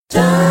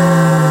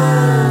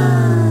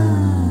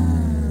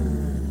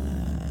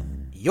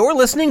You're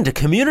listening to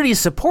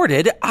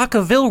community-supported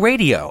Acaville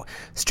Radio,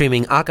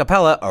 streaming a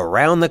cappella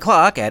around the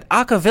clock at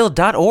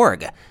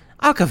acaville.org.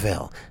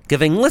 Acaville,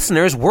 giving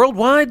listeners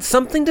worldwide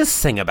something to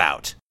sing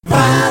about.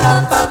 At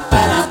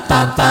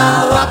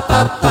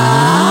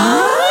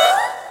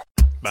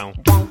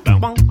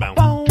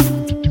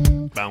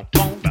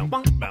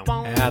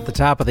the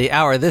top of the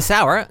hour this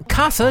hour,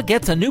 CASA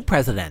gets a new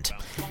president.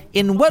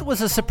 In what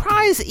was a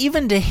surprise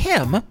even to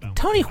him,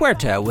 Tony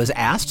Huerta was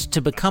asked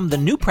to become the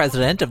new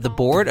president of the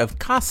board of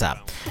CASA.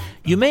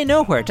 You may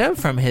know Huerta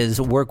from his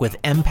work with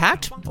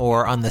Impact,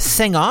 or on the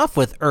Sing-Off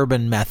with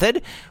Urban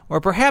Method, or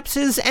perhaps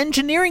his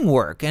engineering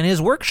work and his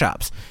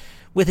workshops.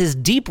 With his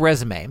deep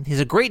resume,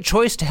 he's a great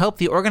choice to help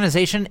the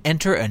organization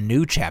enter a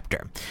new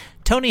chapter.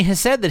 Tony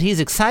has said that he's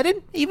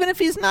excited, even if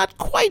he's not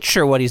quite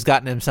sure what he's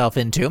gotten himself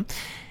into.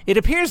 It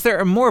appears there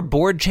are more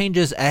board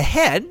changes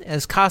ahead,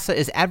 as CASA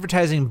is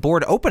advertising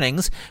board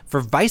openings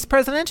for vice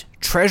president,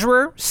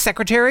 treasurer,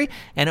 secretary,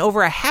 and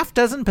over a half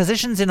dozen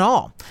positions in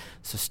all.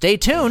 So stay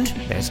tuned,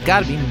 there's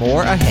got to be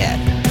more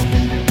ahead.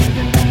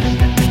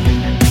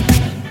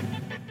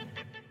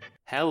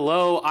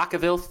 Hello,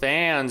 Acaville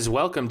fans.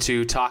 Welcome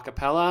to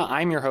Talkapella.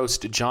 I'm your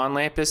host, John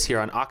Lampus, here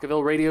on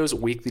Acaville Radio's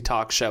weekly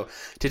talk show.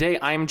 Today,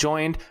 I'm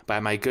joined by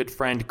my good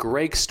friend,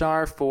 Greg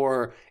Starr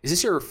for... Is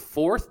this your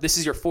fourth? This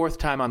is your fourth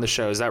time on the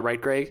show. Is that right,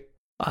 Greg?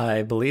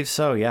 I believe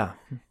so, yeah.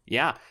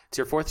 Yeah, it's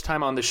your fourth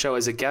time on the show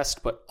as a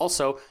guest, but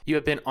also you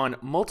have been on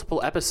multiple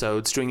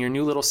episodes doing your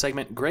new little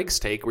segment, Greg's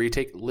Take, where you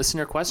take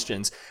listener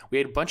questions. We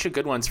had a bunch of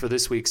good ones for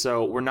this week,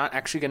 so we're not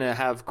actually going to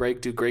have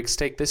Greg do Greg's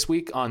Take this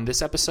week on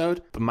this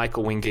episode, but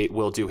Michael Wingate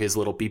will do his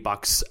little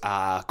beatbox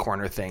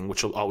corner thing,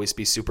 which will always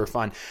be super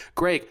fun.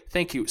 Greg,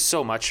 thank you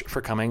so much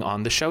for coming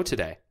on the show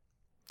today.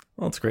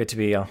 Well, it's great to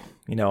be,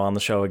 on the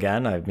show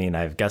again. I mean,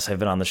 I guess I've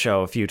been on the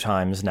show a few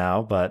times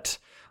now, but...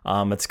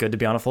 it's good to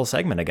be on a full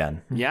segment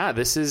again. Yeah,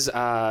 this is,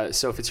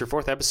 so if it's your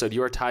fourth episode,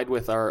 you are tied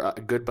with our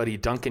good buddy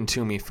Duncan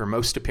Toomey for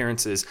most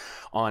appearances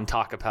on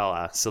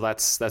Talkapella. So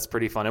that's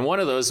pretty fun. And one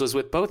of those was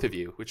with both of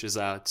you, which is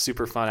a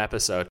super fun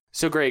episode.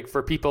 So Greg,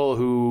 for people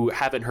who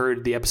haven't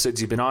heard the episodes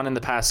you've been on in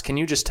the past, can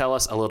you just tell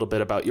us a little bit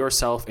about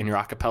yourself and your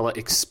acapella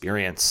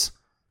experience?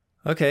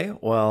 Okay,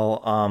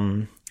 well,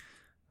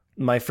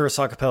 my first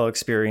acapella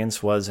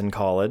experience was in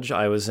college.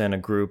 I was in a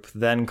group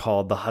then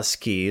called the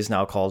Huskies,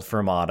 now called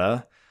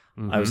Fermata.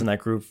 I was in that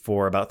group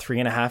for about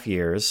 3.5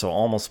 years, so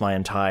almost my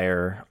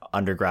entire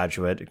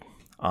undergraduate,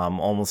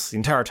 almost the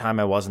entire time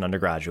I was an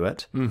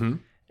undergraduate. Mm-hmm.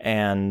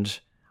 And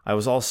I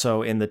was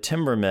also in the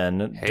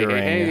Timbermen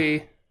during...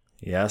 Hey.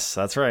 Yes,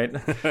 that's right.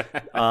 For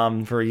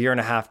 1.5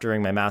 years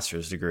during my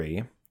master's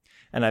degree.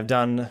 And I've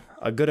done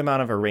a good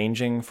amount of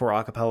arranging for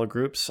a cappella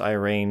groups. I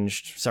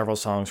arranged several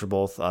songs for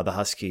both the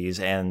Huskies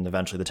and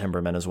eventually the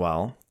Timbermen as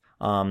well.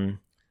 I'm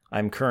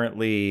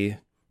currently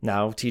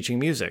now teaching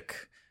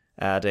music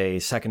at a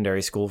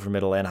secondary school for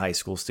middle and high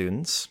school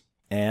students.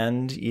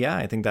 And yeah,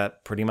 I think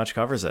that pretty much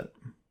covers it.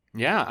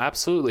 Yeah,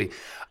 absolutely.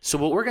 So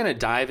what we're going to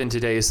dive in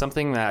today is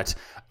something that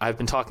I've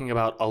been talking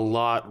about a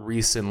lot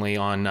recently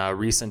on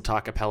recent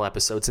Talkapella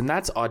episodes, and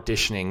that's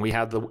auditioning. We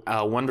had the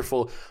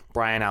wonderful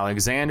Brian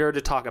Alexander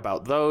to talk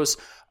about those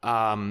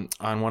on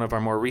one of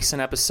our more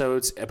recent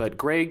episodes. But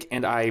Greg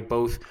and I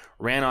both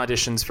ran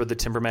auditions for the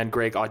Timbermen.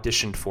 Greg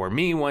auditioned for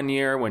me one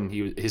year when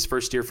his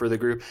first year for the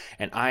group,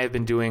 and I have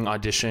been doing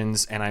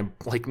auditions, and I'm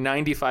like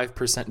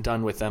 95%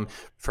 done with them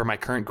for my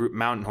current group,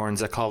 Mountain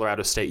Horns, at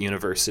Colorado State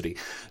University.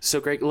 So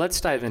Greg, let's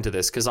dive into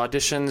this, because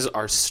auditions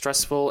are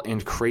stressful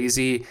and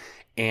crazy,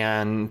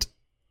 and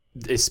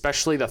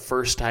especially the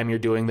first time you're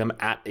doing them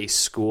at a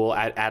school,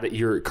 at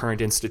your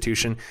current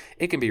institution,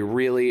 it can be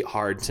really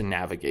hard to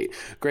navigate.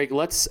 Greg,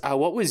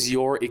 what was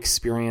your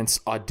experience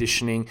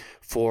auditioning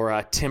for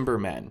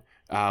Timbermen?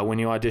 When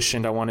you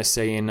auditioned, I want to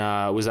say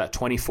was that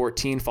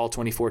 2014, fall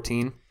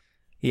 2014?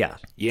 Yeah.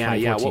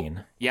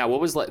 2014.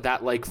 What was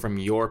that like from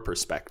your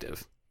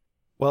perspective?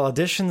 Well,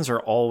 auditions are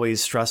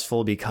always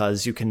stressful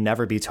because you can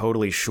never be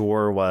totally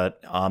sure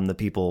what the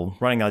people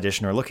running the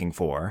audition are looking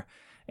for.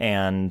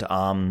 And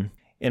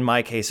in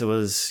my case, it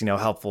was,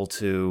 helpful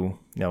to,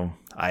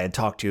 I had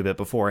talked to you a bit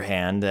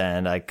beforehand,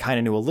 and I kind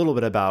of knew a little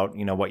bit about,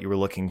 what you were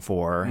looking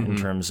for in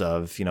terms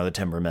of, the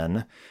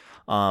Timbermen.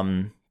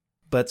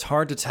 But it's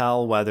hard to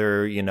tell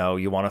whether, you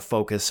want to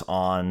focus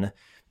on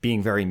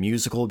being very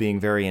musical, being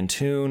very in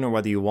tune, or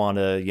whether you want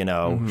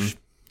to,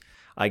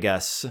 I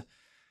guess,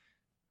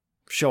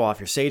 show off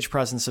your stage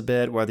presence a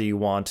bit, whether you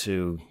want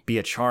to be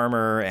a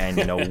charmer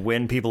and,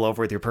 win people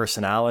over with your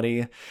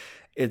personality.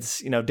 It's,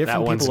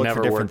 different people look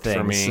for different things.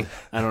 For me.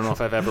 I don't know if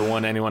I've ever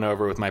won anyone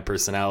over with my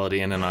personality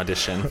in an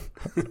audition.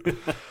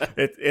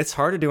 It's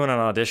hard to do in an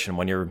audition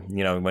when you're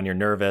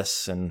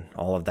nervous and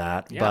all of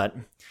that. Yeah. But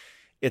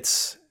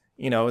it's,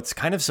 it's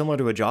kind of similar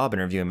to a job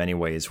interview in many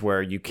ways,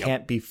 where you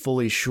can't be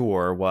fully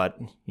sure what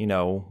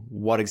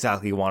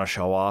exactly you want to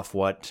show off,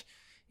 what,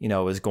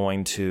 is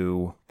going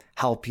to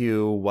help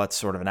you, what's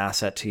sort of an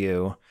asset to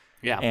you.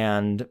 Yeah.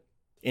 And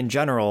in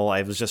general,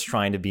 I was just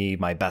trying to be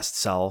my best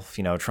self,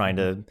 trying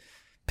to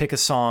pick a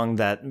song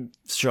that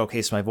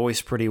showcased my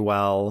voice pretty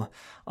well.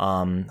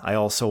 I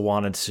also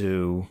wanted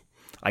to,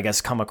 I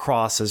guess, come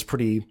across as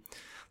pretty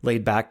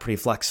laid back, pretty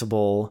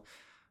flexible,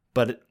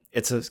 but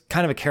it's a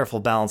kind of a careful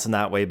balance in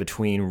that way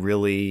between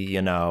really,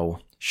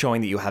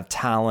 showing that you have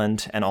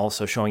talent and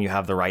also showing you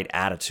have the right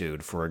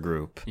attitude for a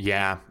group.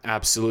 Yeah,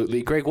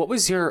 absolutely. Greg, what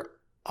was your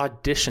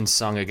audition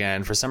song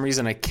again? For some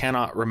reason, I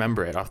cannot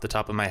remember it off the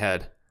top of my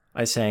head.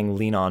 I sang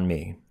Lean On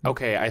Me.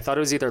 Okay, I thought it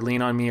was either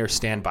Lean On Me or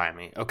Stand By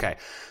Me. Okay,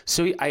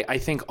 so I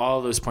think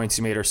all those points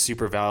you made are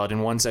super valid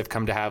and ones I've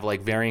come to have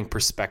like varying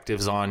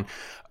perspectives on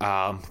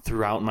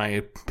throughout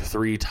my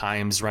 3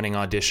 times running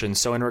auditions.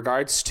 So in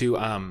regards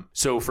to,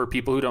 so for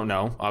people who don't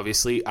know,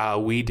 obviously,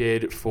 we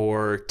did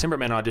for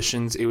Timberman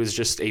auditions, it was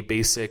just a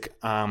basic,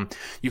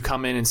 you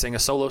come in and sing a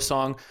solo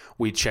song,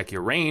 we check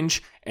your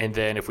range, and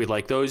then if we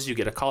like those, you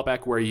get a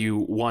callback where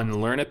you,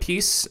 learn a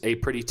piece, a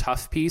pretty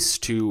tough piece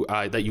to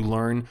that you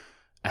learn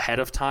ahead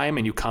of time,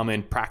 and you come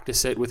and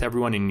practice it with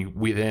everyone, and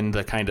within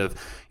the kind of,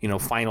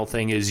 final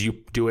thing is you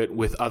do it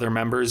with other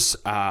members,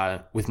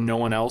 with no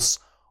one else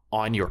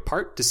on your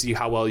part to see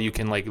how well you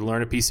can like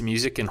learn a piece of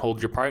music and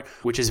hold your part,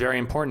 which is very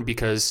important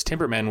because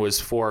Timberman was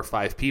 4 or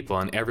 5 people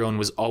and everyone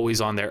was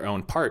always on their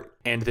own part.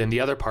 And then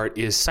the other part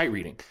is sight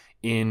reading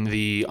in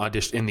the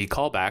audition, in the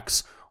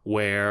callbacks,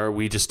 where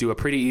we just do a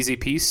pretty easy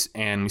piece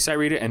and we sight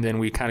read it, and then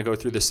we kind of go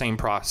through the same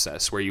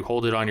process where you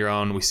hold it on your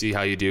own, we see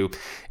how you do,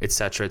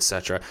 etc.,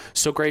 etc.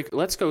 So Greg,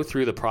 let's go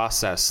through the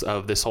process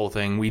of this whole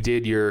thing. You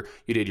did your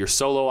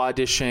solo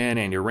audition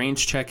and your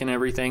range check and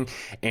everything,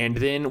 and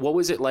then what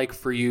was it like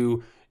for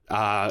you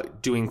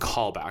doing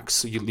callbacks?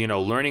 So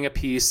learning a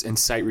piece and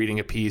sight reading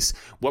a piece.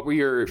 What were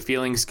your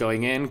feelings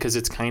going in? Because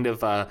it's kind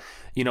of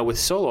with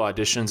solo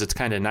auditions, it's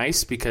kind of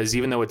nice because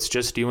even though it's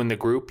just you and the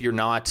group, you're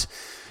not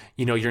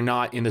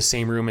in the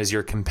same room as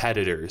your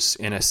competitors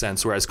in a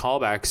sense, whereas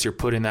callbacks, you're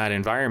put in that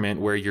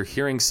environment where you're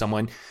hearing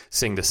someone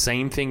sing the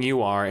same thing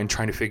you are and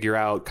trying to figure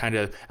out kind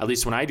of, at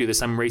least when I do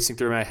this, I'm racing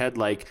through my head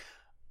like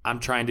I'm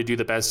trying to do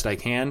the best I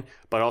can,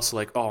 but also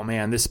like, oh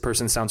man, this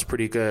person sounds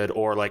pretty good,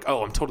 or like,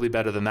 oh, I'm totally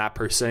better than that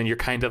person. You're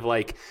kind of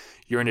like,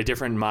 you're in a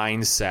different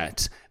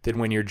mindset than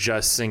when you're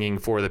just singing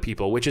for the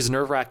people, which is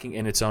nerve-wracking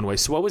in its own way.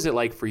 So what was it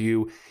like for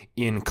you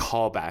in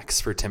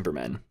callbacks for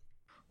Timberman?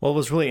 Well, it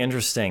was really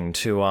interesting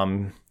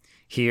to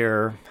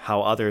hear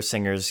how other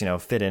singers,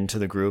 fit into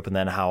the group and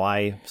then how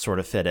I sort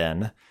of fit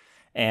in.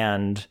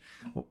 And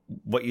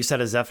what you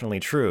said is definitely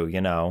true.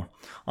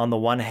 On the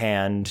one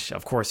hand,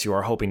 of course, you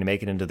are hoping to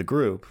make it into the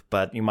group,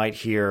 but you might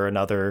hear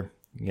another,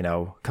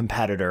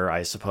 competitor,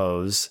 I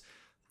suppose,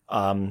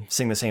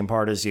 sing the same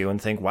part as you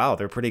and think, wow,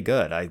 they're pretty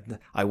good.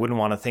 I wouldn't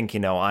want to think,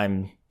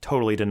 I'm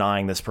totally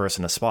denying this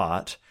person a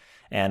spot.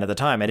 And at the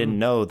time, I didn't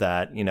know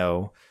that,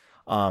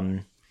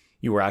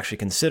 you were actually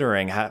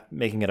considering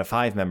making it a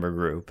 5-member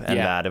group, and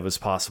that it was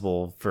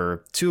possible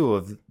for 2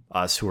 of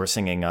us who were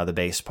singing the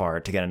bass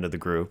part to get into the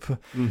group.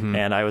 Mm-hmm.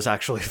 And I was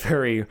actually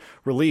very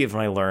relieved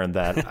when I learned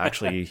that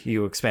actually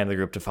you expanded the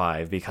group to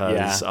 5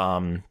 because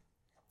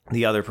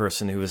the other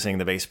person who was singing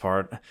the bass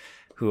part,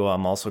 who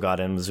also got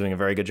in, was doing a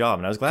very good job,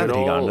 and I was glad that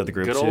he got into the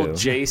group too. Good old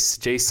Jace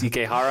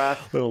Ikehara.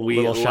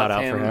 little shout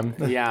out for him.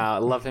 Yeah, I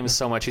love him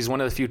so much. He's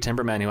one of the few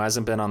Timbermen who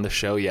hasn't been on the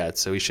show yet,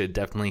 so we should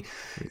definitely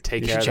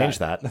take care of that. Change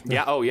that.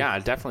 Yeah, I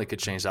definitely could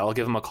change that. I'll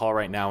give him a call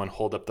right now and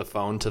hold up the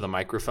phone to the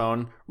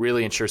microphone.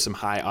 Really ensure some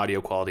high audio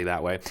quality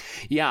that way.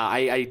 Yeah,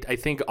 I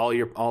think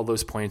all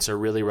those points are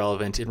really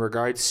relevant in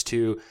regards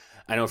to.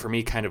 I know for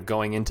me, kind of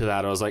going into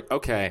that, I was like,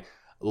 okay,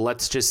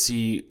 let's just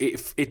see.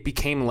 It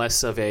became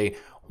less of a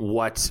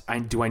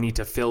do I need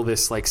to fill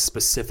this like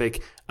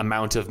specific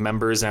amount of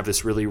members and have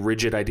this really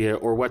rigid idea,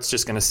 or what's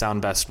just going to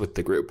sound best with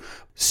the group?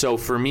 So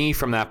for me,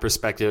 from that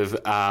perspective,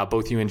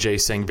 both you and Jay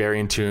sang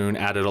very in tune,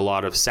 added a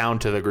lot of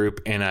sound to the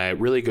group in a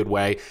really good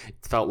way. It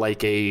felt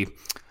like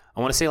I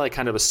want to say like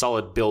kind of a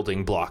solid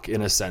building block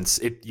in a sense.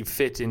 You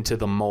fit into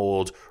the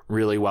mold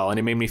really well. And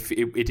it made me,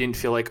 it didn't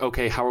feel like,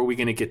 okay, how are we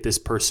going to get this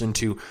person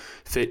to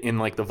fit in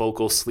like the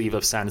vocal sleeve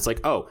of sound? It's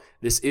like, oh,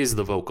 this is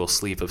the vocal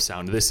sleeve of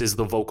sound. This is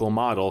the vocal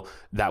model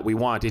that we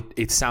want.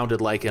 It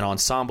sounded like an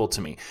ensemble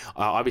to me.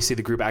 Obviously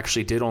the group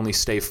actually did only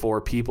stay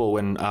 4 people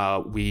when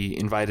we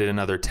invited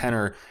another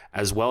tenor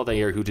as well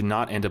there who did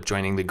not end up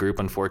joining the group,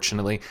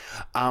 unfortunately.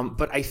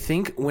 But I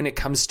think when it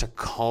comes to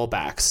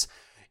callbacks,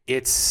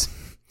 it's,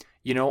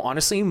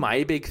 honestly,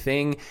 my big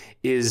thing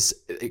is,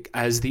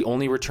 as the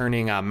only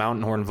returning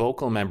Mountain Horn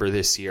vocal member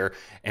this year,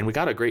 and we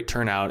got a great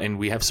turnout and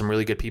we have some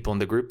really good people in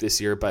the group this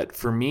year, but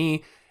for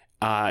me,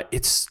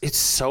 it's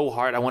so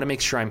hard. I want to make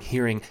sure I'm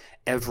hearing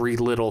every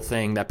little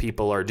thing that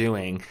people are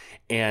doing,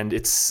 and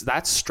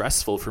that's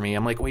stressful for me.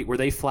 I'm like, wait, were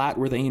they flat?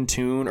 Were they in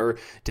tune? Or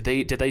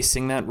did they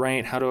sing that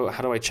right? How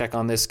do I check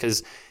on this?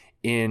 Because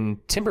in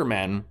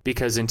Timberman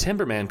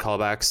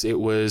callbacks, it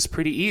was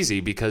pretty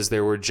easy because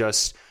there were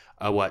just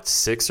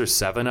 6 or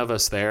 7 of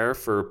us there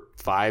for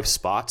 5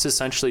 spots,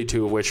 essentially,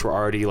 2 of which were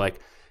already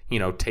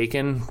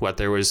taken.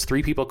 There was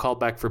 3 people called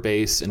back for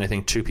bass, and I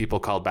think 2 people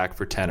called back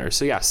for tenor.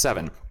 So yeah,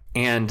 7.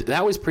 And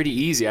that was pretty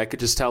easy. I could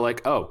just tell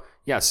like, oh,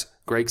 yes,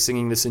 Greg's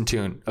singing this in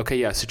tune. Okay,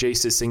 yes,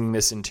 Jace is singing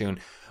this in tune.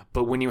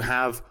 But when you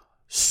have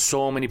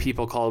so many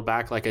people called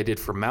back like I did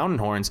for Mountain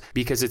Horns,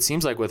 because it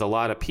seems like with a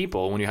lot of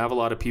people, when you have a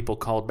lot of people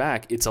called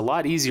back, it's a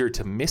lot easier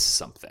to miss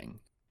something.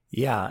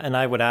 Yeah, and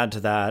I would add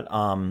to that,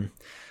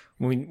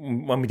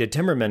 when we did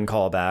Timberman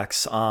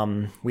callbacks,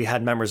 we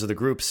had members of the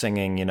group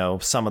singing,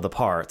 some of the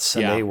parts,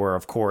 and they were,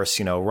 of course,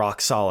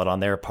 rock solid on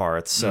their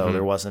parts. So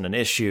there wasn't an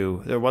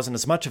issue. There wasn't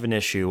as much of an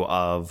issue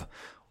of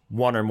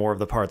one or more of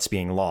the parts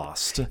being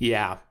lost.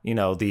 Yeah.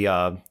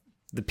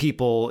 The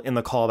people in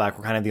the callback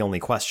were kind of the only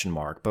question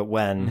mark. But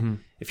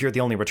if you're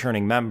the only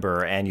returning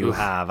member and you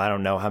have, I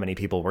don't know how many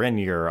people were in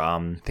your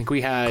I think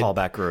we had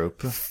callback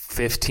group.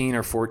 15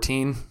 or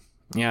 14.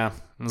 Yeah,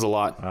 it was a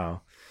lot.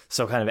 Oh.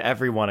 So kind of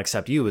everyone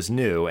except you is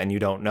new, and you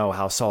don't know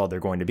how solid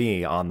they're going to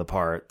be on the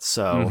part.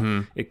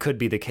 So it could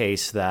be the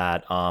case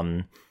that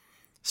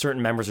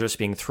certain members are just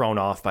being thrown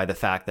off by the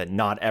fact that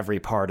not every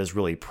part is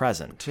really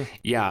present.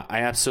 Yeah,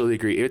 I absolutely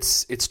agree.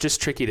 It's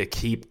just tricky to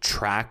keep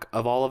track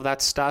of all of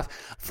that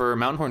stuff. For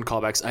Mountain Horn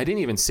callbacks, I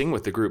didn't even sing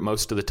with the group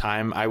most of the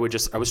time. I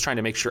was trying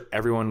to make sure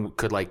everyone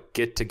could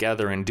get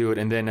together and do it.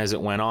 And then as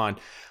it went on,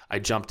 I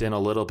jumped in a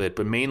little bit,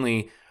 but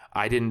mainly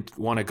I didn't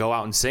want to go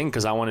out and sing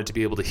because I wanted to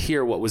be able to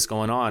hear what was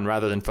going on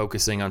rather than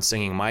focusing on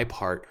singing my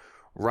part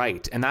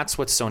right. And that's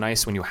what's so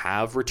nice when you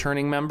have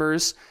returning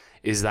members,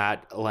 is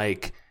that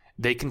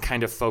they can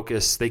kind of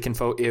focus.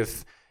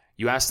 If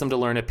you ask them to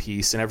learn a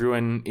piece and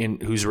everyone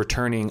who's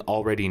returning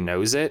already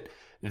knows it,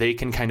 they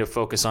can kind of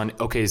focus on,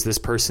 okay, is this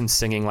person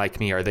singing like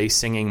me? Are they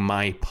singing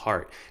my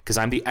part? Because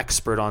I'm the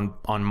expert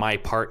on my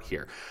part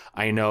here.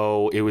 I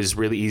know it was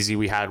really easy.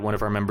 We had one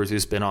of our members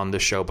who's been on the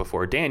show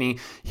before, Danny.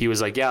 He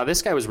was like, yeah,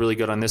 this guy was really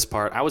good on this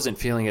part. I wasn't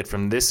feeling it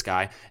from this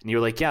guy. And you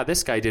were like, yeah,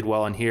 this guy did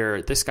well on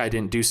here. This guy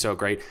didn't do so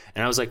great.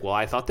 And I was like, well,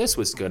 I thought this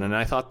was good. And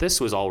I thought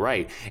this was all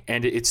right.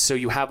 And it's so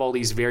you have all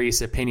these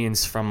various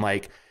opinions from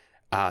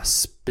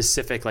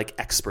specific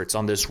experts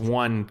on this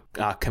one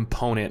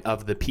component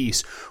of the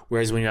piece,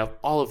 whereas when you have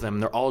all of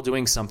them, they're all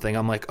doing something,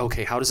 I'm like,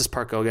 okay, how does this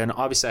part go again?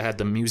 Obviously I had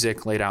the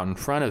music laid out in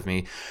front of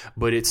me,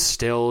 but it's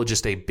still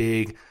just a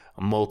big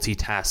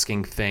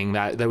multitasking thing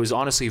that was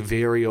honestly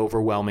very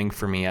overwhelming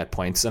for me at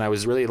points. And I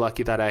was really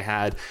lucky that I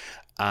had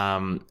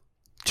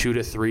 2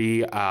 to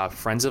 3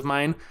 friends of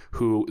mine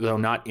who, though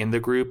not in the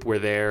group, were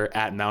there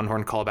at Mountain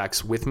Horn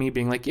callbacks with me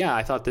being like, yeah,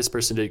 I thought this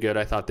person did good.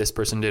 I thought this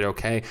person did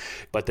okay.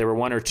 But there were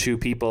 1 or 2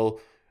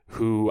 people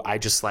who I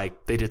just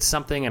they did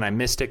something and I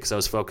missed it because I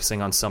was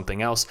focusing on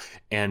something else.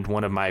 And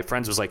one of my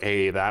friends was like,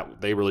 hey,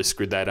 they really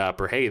screwed that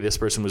up. Or, hey, this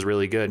person was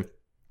really good.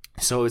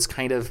 So it's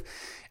kind of,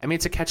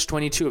 it's a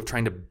catch-22 of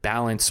trying to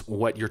balance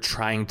what you're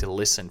trying to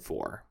listen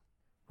for.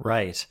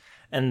 Right.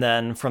 And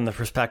then from the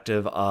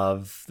perspective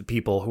of the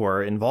people who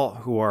are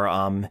involved, who are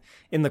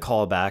in the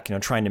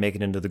callback, trying to make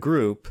it into the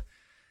group,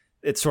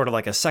 it's sort of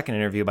like a second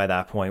interview by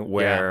that point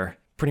where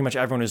pretty much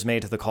everyone who's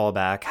made to the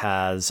callback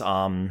has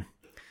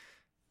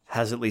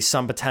at least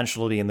some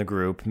potential to be in the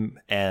group,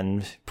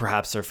 and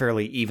perhaps they're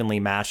fairly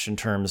evenly matched in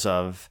terms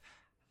of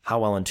how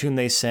well in tune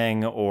they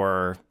sing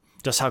or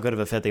just how good of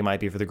a fit they might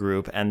be for the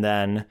group. And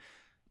then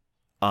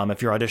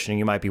if you're auditioning,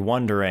 you might be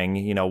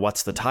wondering,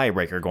 what's the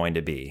tiebreaker going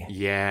to be?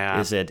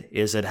 Yeah. Is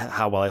it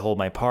how well I hold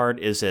my part?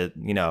 Is it,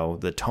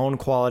 the tone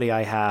quality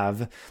I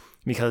have?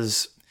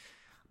 Because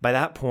by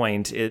that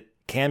point, it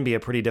can be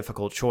a pretty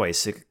difficult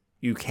choice.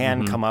 You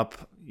can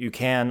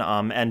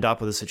end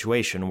up with a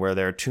situation where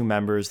there are 2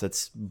 members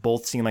that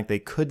both seem like they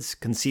could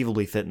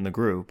conceivably fit in the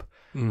group,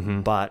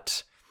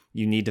 but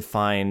you need to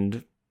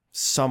find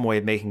some way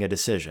of making a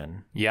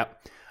decision.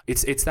 Yep.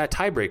 It's that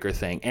tiebreaker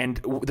thing.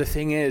 And the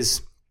thing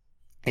is,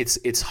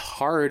 it's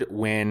hard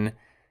when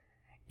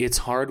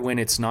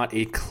it's not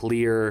a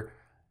clear,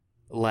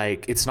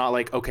 it's not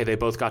like, okay, they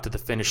both got to the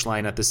finish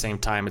line at the same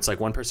time. It's like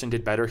one person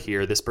did better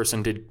here, this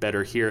person did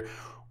better here.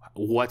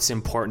 What's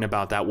important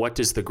about that? What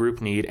does the group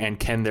need? And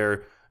can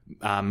their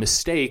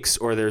mistakes,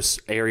 or there's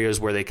areas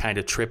where they kind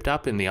of tripped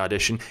up in the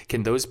audition,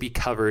 can those be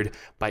covered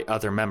by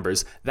other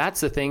members? That's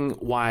the thing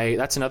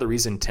that's another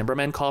reason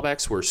Timberman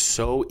callbacks were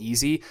so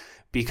easy,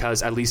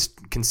 because at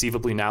least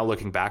conceivably now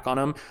looking back on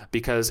them,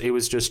 because it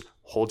was just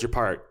hold your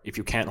part. If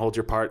you can't hold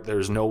your part,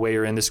 there's no way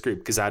you're in this group,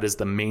 because that is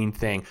the main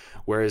thing.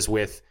 Whereas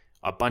with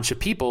a bunch of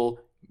people,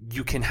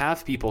 you can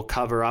have people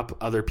cover up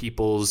other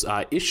people's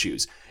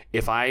issues.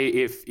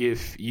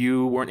 If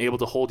you weren't able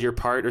to hold your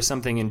part or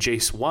something and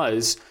Jace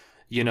was,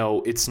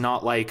 it's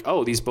not like,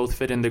 oh, these both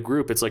fit in the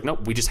group. It's like,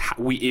 nope,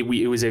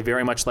 it was a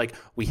very much like,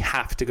 we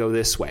have to go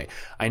this way.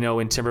 I know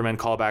in Timberman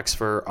callbacks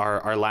for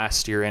our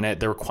last year in it,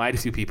 there were quite a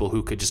few people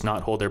who could just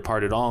not hold their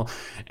part at all.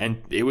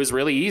 And it was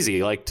really easy,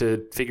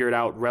 to figure it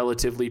out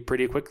relatively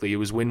pretty quickly. It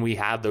was when we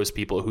had those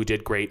people who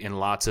did great in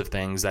lots of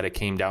things that it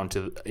came down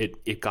to,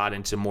 it got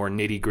into more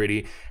nitty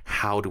gritty.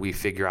 How do we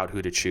figure out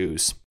who to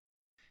choose?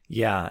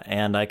 Yeah.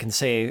 And I can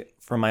say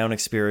from my own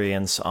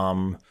experience,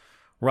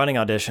 running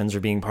auditions or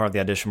being part of the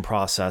audition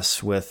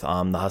process with the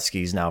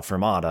Huskies, now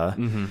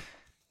Fermata,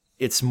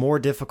 it's more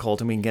difficult,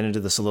 and we can get into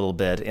this a little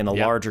bit, in a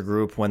larger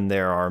group when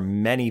there are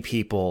many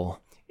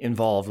people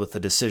involved with the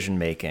decision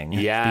making.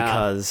 Yeah.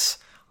 Because,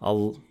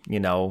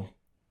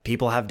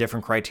 people have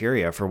different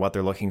criteria for what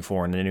they're looking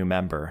for in a new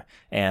member.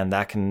 And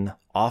that can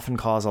often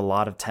cause a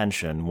lot of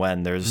tension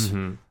when there's,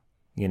 when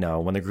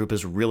the group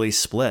is really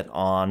split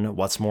on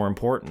what's more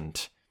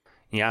important.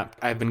 Yeah,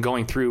 I've been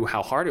going through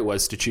how hard it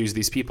was to choose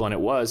these people, and it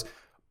was.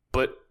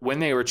 But when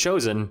they were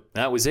chosen,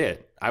 that was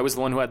it. I was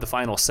the one who had the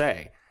final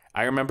say.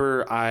 I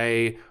remember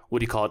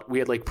we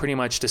had like pretty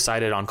much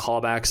decided on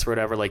callbacks for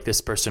whatever, like this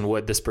person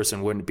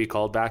wouldn't be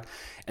called back.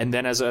 And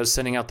then as I was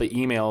sending out the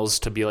emails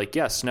to be like,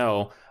 yes,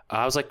 no,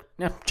 I was like,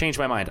 yeah, change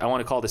my mind. I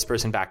want to call this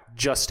person back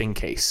just in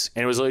case.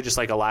 And it was really just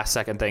like a last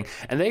second thing.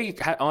 And they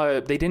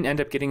didn't end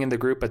up getting in the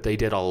group, but they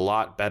did a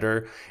lot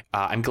better.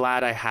 I'm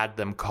glad I had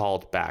them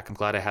called back. I'm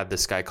glad I had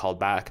this guy called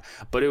back.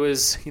 But it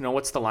was,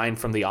 what's the line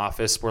from The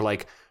Office where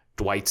like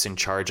Dwight's in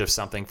charge of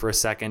something for a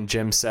second?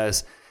 Jim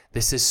says,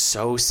 "This is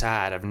so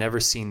sad. I've never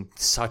seen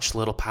such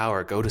little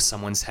power go to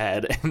someone's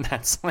head." And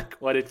that's like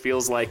what it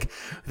feels like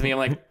with me. I'm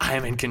like,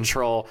 I'm in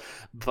control,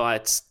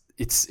 but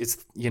it's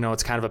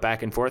kind of a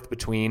back and forth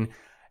between,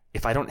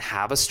 if I don't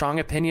have a strong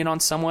opinion on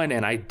someone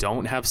and I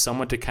don't have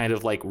someone to kind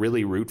of like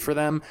really root for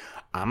them,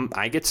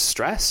 I get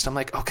stressed. I'm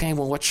like, okay,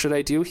 well, what should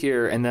I do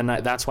here? And then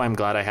that's why I'm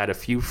glad I had a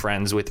few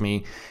friends with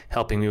me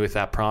helping me with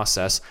that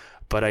process.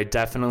 But I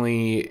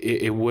definitely,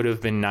 it would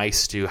have been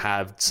nice to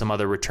have some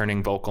other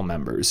returning vocal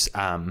members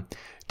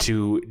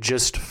to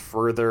just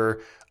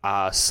further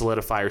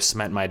solidify or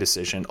cement my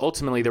decision.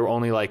 Ultimately, there were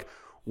only like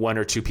one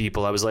or two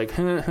people I was like,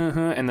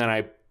 and then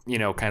I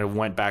kind of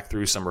went back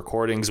through some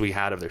recordings we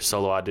had of their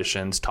solo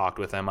auditions, talked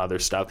with them, other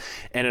stuff,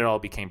 and it all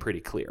became pretty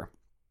clear.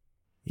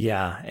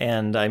 Yeah,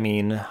 and I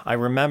mean, I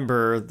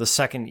remember the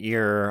second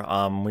year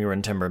we were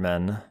in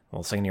Timbermen,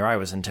 second year I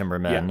was in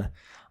Timbermen,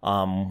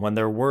 when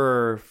there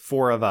were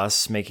four of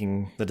us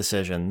making the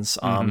decisions,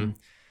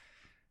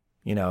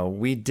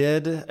 we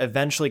did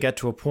eventually get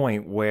to a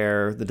point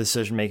where the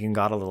decision-making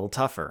got a little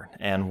tougher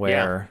and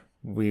where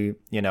we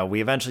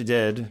eventually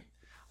did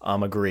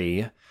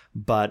agree.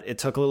 But it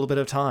took a little bit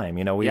of time.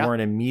 We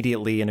weren't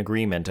immediately in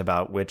agreement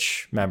about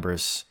which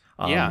members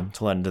to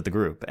let into the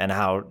group and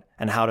how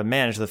to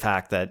manage the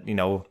fact that,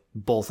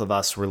 both of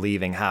us were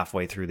leaving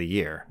halfway through the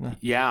year.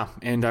 Yeah.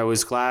 And I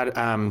was glad.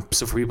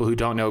 So for people who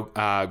don't know,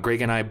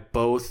 Greg and I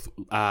both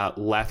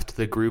left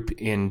the group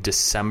in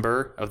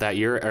December of that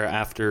year, or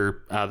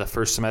after the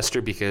first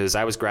semester, because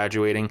I was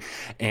graduating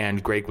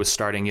and Greg was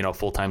starting,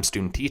 full-time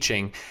student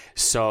teaching.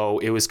 So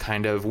it was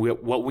kind of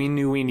what we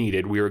knew we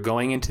needed. We were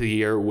going into the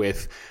year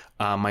with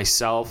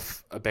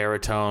myself, a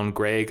baritone,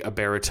 Greg, a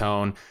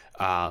baritone,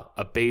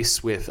 a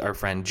bass with our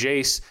friend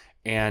Jace,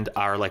 and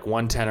our like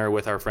one tenor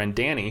with our friend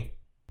Danny.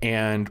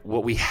 And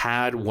what we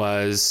had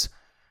was,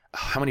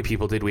 how many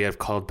people did we have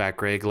called back,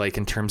 Greg? Like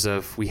in terms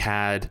of, we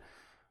had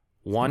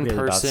one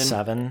person.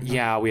 About 7.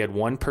 Yeah, we had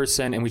one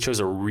person, and we chose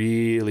a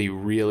really,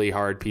 really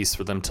hard piece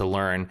for them to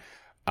learn.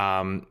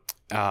 And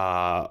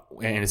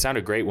it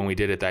sounded great when we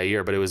did it that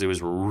year, but it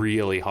was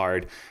really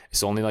hard.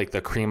 It's only like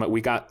the cream.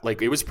 We got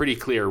like, it was pretty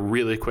clear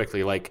really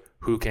quickly, like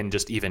who can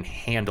just even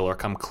handle or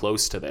come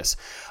close to this.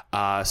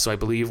 So I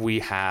believe we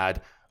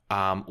had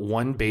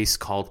one bass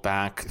called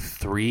back,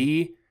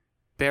 3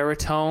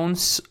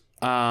 baritones,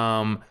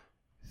 one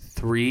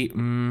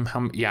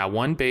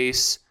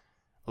bass,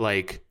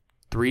 like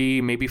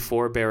 3, maybe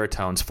 4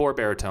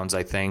 baritones,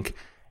 I think,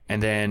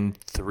 and then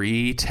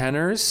 3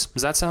 tenors.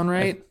 Does that sound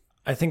right?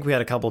 I think we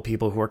had a couple of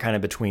people who were kind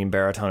of between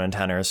baritone and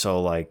tenor, so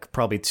like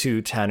probably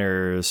 2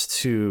 tenors,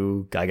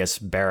 2, I guess,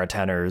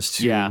 baritenors,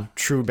 2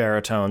 true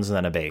baritones, and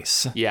then a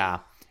bass. Yeah.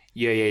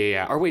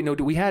 Or wait, no,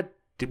 did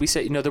we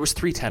say, there was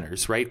 3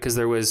 tenors, right? Because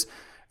there was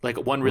like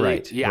one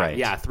really,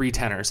 right. 3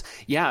 tenors.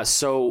 Yeah.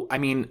 So, I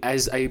mean,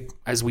 as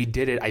we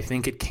did it, I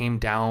think it came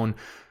down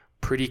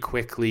pretty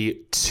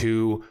quickly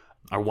to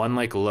our one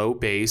like low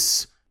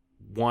bass,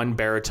 1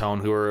 baritone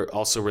who were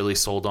also really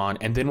sold on.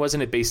 And then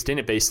didn't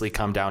it basically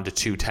come down to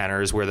 2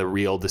 tenors where the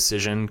real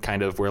decision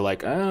kind of, we're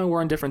like,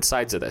 we're on different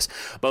sides of this.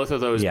 Both of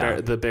those,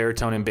 the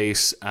baritone and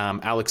bass,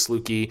 Alex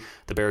Lukey,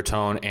 the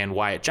baritone, and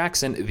Wyatt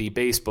Jackson, the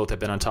bass, both have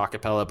been on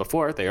Talkapella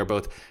before. They are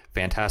both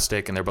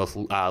fantastic, and they're both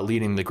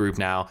leading the group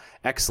now.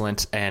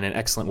 Excellent, and an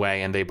excellent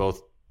way. And they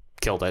both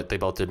killed it. They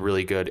both did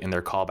really good in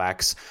their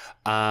callbacks.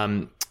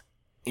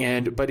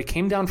 But it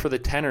came down for the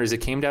tenors. It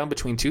came down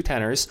between 2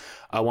 tenors,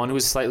 one who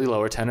was slightly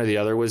lower tenor, the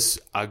other was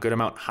a good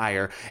amount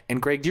higher.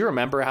 And Greg, do you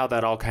remember how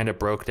that all kind of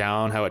broke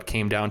down, how it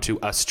came down to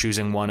us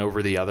choosing one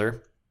over the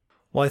other?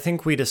 Well, I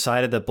think we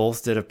decided that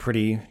both did a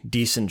pretty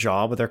decent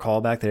job with their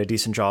callback. They did a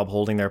decent job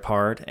holding their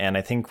part. And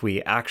I think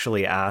we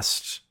actually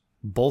asked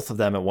both of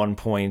them at one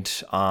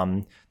point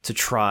to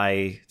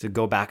try to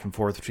go back and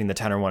forth between the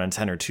tenor 1 and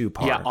tenor 2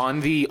 part. Yeah, on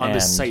the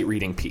sight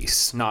reading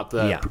piece, not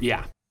the...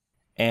 Yeah.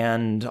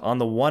 And on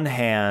the one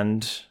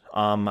hand,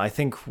 I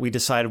think we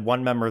decided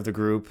one member of the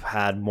group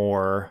had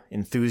more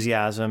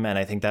enthusiasm, and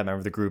I think that member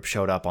of the group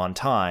showed up on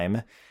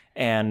time.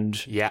 And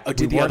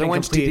did the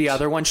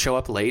other one show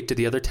up late? Did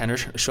the other tenor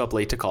show up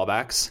late to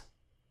callbacks?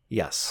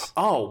 Yes.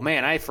 Oh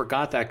man, I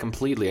forgot that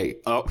completely.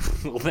 Oh,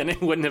 well, then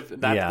it wouldn't have.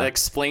 That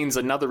explains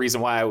another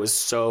reason why I was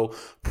so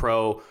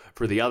pro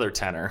for the other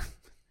tenor.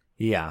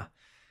 Yeah,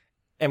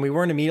 and we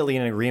weren't immediately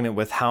in agreement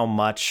with how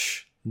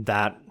much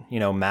that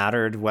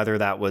mattered. Whether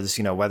that was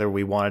whether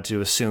we wanted to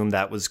assume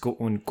that was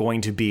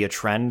going to be a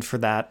trend for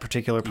that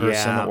particular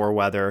person, or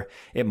whether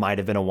it might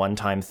have been a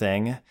one-time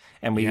thing.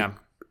 And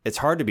it's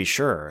hard to be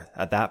sure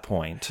at that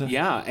point.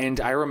 Yeah,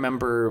 and I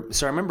remember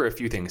a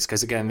few things,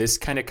 because again, this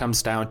kind of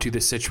comes down to the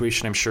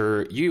situation I'm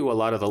sure a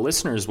lot of the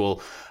listeners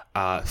will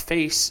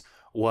face,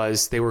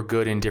 was they were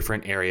good in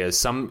different areas.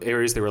 Some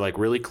areas they were like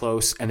really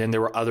close, and then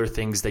there were other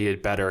things they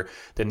did better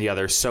than the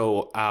others.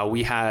 So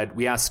we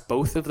asked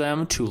both of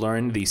them to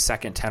learn the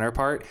second tenor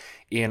part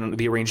in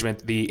the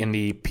arrangement. In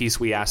the piece,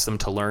 we asked them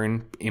to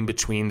learn in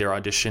between their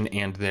audition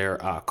and their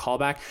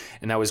callback,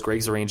 and that was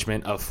Greg's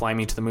arrangement of "Fly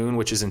Me to the Moon,"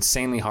 which is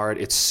insanely hard.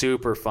 It's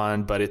super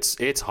fun, but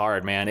it's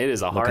hard, man. It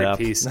is a hard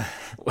piece.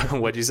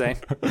 What'd you say?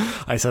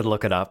 I said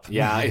look it up.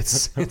 Yeah,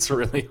 it's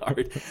really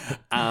hard.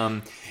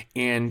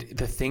 And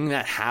the thing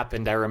that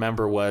happened, I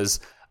remember, was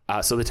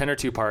so the tenor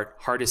 2 part,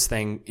 hardest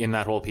thing in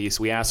that whole piece.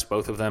 We asked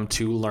both of them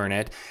to learn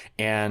it,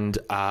 and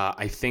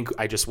I think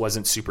I just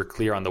wasn't super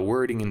clear on the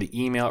wording in the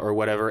email or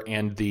whatever.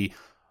 And the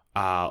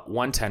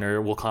one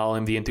tenor, we'll call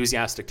him the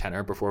enthusiastic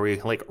tenor before we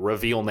like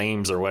reveal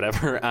names or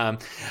whatever.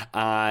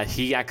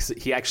 He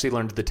actually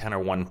learned the tenor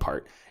 1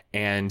 part.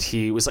 And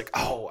he was like,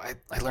 "Oh,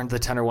 I learned the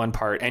tenor 1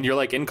 part." And you're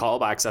like in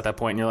callbacks at that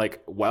point, and you're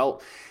like,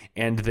 "Well."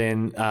 And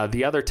then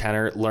the other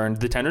tenor learned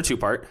the tenor 2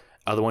 part.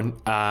 Other one,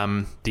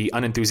 the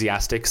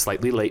unenthusiastic,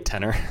 slightly late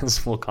tenor,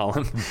 as we'll call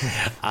him.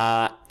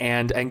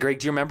 And Greg,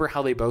 do you remember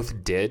how they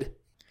both did?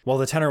 Well,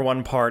 the tenor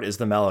 1 part is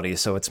the melody,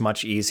 so it's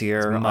much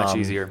easier. It's much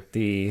easier.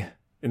 The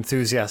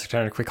enthusiastic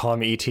tenor, can we call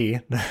him E.T.?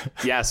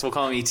 Yes, we'll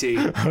call him E.T.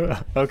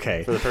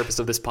 Okay. For the purpose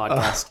of this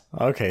podcast.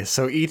 Okay,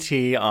 so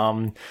E.T.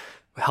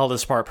 held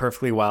his part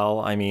perfectly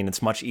well. I mean,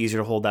 it's much easier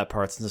to hold that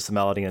part since it's the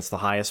melody and it's the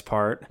highest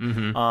part.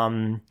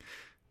 Mm-hmm.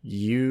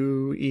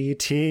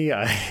 U-E-T?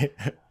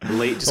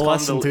 Late, just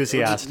less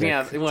enthusiastic.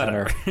 Yeah,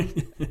 whatever.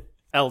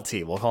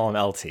 LT, we'll call him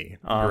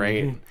LT.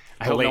 Great.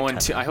 I hope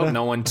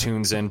no one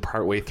tunes in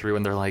partway through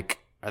and they're like,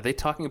 are they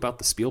talking about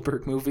the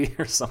Spielberg movie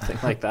or something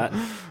like that?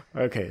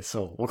 Okay,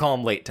 so we'll call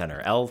him late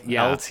tenor. LT.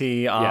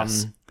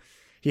 Yes.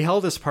 He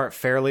held his part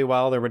fairly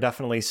well. There were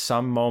definitely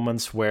some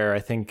moments where I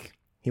think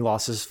he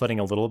lost his footing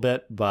a little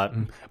bit, but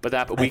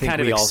we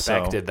kind of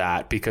expected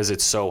that because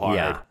it's so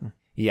hard.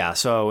 Yeah,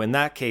 so in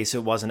that case,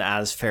 it wasn't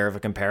as fair of a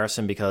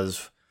comparison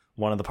because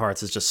one of the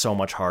parts is just so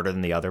much harder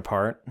than the other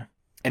part.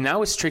 And that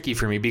was tricky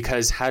for me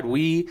because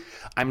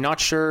I'm not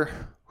sure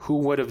who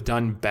would have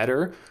done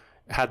better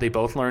had they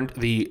both learned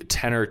the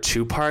tenor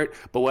 2 part.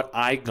 But what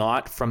I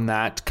got from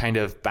that kind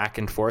of back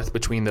and forth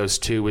between those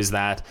two is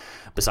that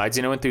besides,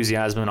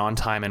 enthusiasm and on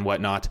time and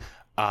whatnot,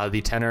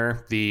 the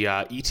tenor,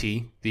 the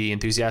E.T., the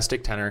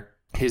enthusiastic tenor,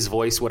 his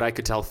voice, what I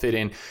could tell, fit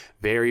in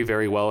very,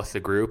 very well with the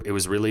group. It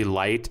was really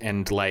light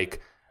and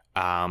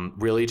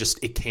really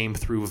just, it came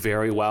through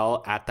very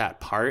well at that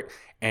part.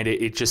 And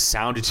it just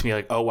sounded to me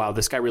like, oh, wow,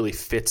 this guy really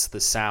fits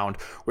the sound.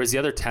 Whereas the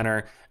other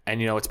tenor,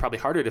 and it's probably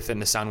harder to fit in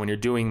the sound when you're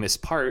doing this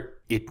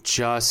part, it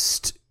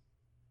just,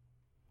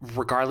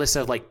 regardless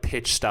of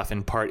pitch stuff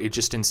in part, it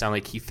just didn't sound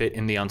like he fit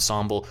in the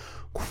ensemble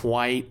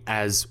quite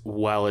as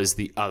well as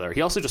the other.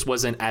 He also just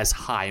wasn't as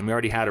high, and we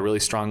already had a really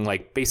strong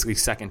basically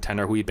second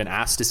tenor who he'd been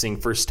asked to sing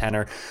first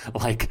tenor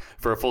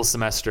for a full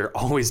semester,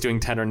 always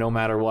doing tenor no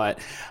matter what.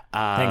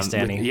 Thanks,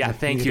 Danny. Yeah,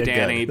 thank you,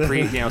 Danny.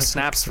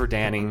 Snaps for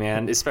Danny,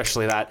 man,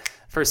 especially that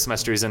first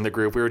semester he's in the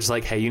group. We were just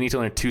like, hey, you need to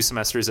learn 2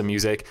 semesters of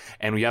music,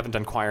 and we haven't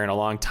done choir in a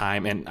long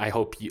time, and I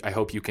hope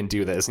you can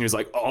do this. And he was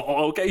like,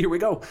 oh, okay, here we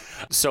go.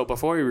 So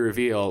before we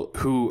reveal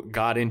who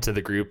got into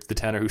the group, the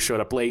tenor who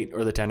showed up late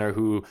or the tenor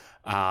who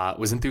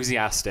was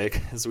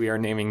enthusiastic, as we are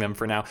naming them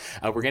for now,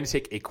 we're going to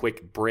take a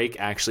quick break,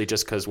 actually,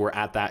 just because we're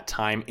at that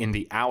time in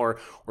the hour.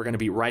 We're going to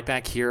be right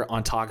back here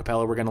on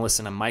Talkapella. We're going to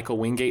listen to Michael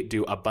Wingate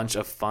do a bunch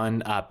of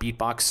fun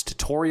beatbox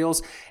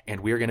tutorials, and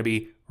we're going to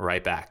be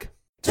right back.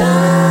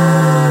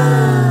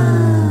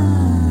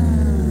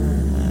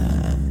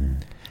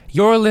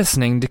 You're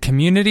listening to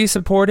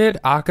community-supported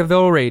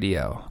Acaville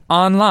Radio,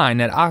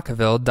 online at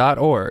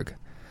acaville.org.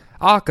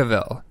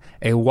 Acaville,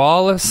 a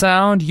wall of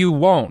sound you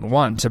won't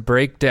want to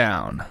break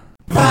down.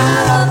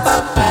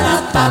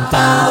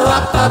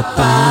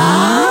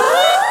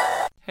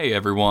 Hey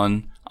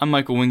everyone, I'm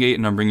Michael Wingate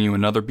and I'm bringing you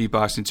another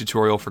beatboxing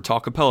tutorial for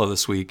Talkapella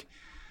this week.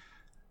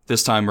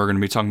 This time we're going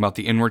to be talking about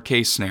the inward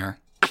K snare.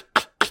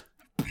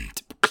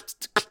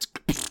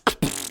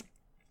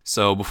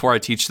 So before I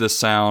teach this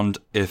sound,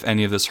 if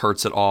any of this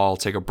hurts at all,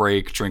 take a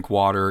break, drink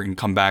water, and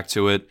come back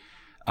to it.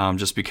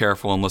 Just be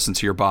careful and listen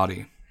to your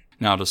body.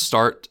 Now to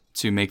start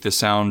to make this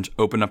sound,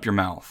 open up your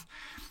mouth.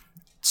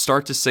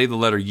 Start to say the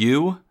letter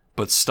U,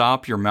 but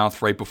stop your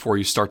mouth right before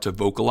you start to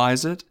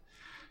vocalize it.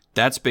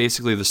 That's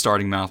basically the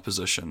starting mouth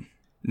position.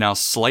 Now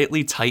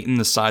slightly tighten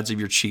the sides of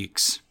your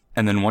cheeks.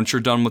 And then once you're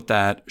done with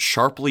that,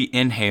 sharply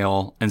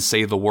inhale and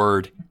say the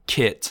word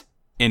kit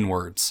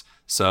inwards.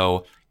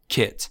 So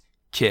kit.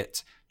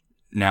 kit.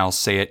 Now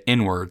say it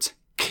inwards.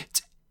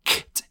 Kit,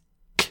 kit, kit,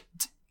 kit,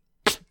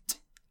 kit, kit,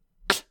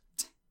 kit.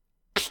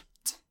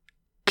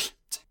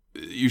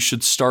 You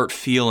should start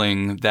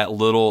feeling that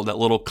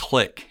little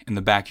click in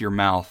the back of your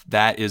mouth.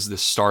 That is the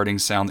starting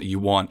sound that you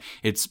want.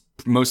 It's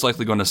most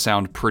likely going to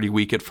sound pretty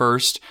weak at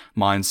first.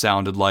 Mine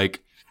sounded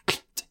like,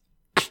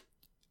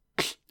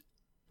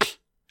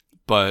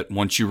 but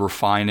once you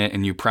refine it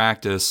and you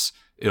practice,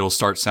 it'll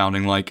start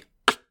sounding like.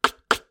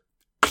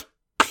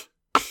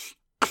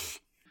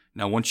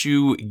 Now, once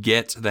you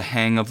get the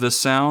hang of this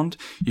sound,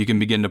 you can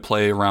begin to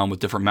play around with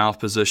different mouth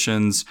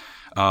positions,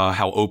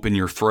 how open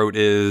your throat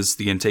is,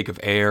 the intake of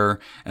air,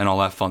 and all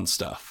that fun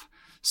stuff.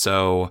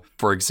 So,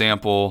 for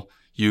example,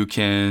 you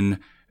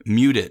can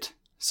mute it.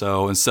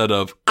 So instead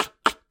of,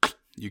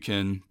 you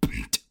can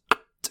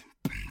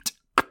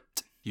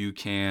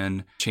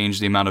change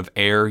the amount of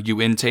air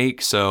you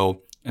intake.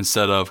 So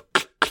instead of,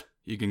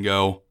 you can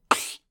go,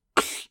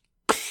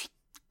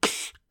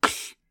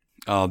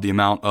 the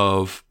amount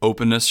of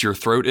openness your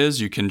throat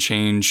is, you can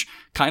change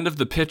kind of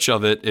the pitch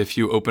of it if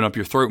you open up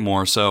your throat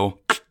more. So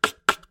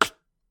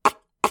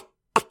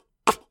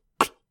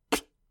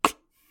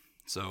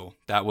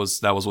that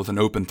was with an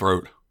open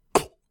throat.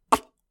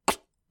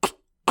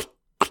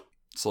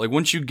 So like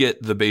once you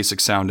get the basic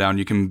sound down,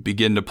 you can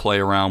begin to play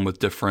around with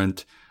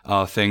different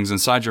things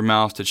inside your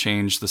mouth to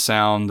change the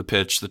sound, the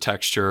pitch, the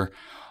texture,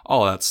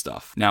 all that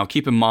stuff. Now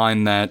keep in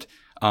mind that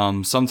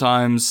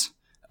sometimes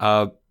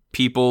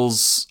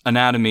people's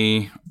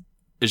anatomy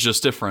is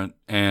just different,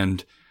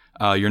 and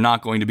you're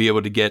not going to be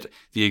able to get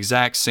the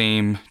exact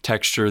same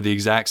texture, the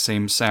exact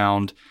same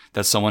sound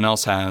that someone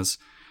else has.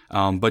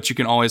 But you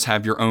can always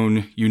have your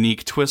own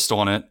unique twist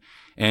on it.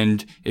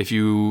 And if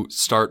you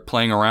start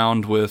playing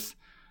around with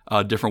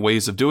different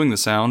ways of doing the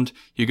sound,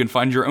 you can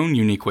find your own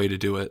unique way to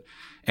do it.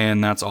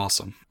 And that's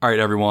awesome. All right,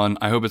 everyone.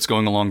 I hope it's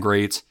going along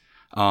great.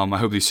 I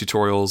hope these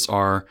tutorials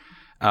are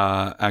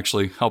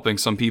actually helping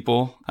some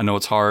people. I know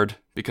it's hard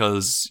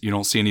because you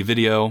don't see any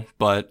video,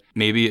 but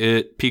maybe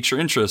it piques your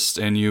interest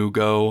and you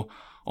go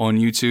on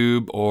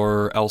YouTube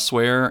or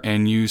elsewhere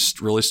and you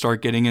really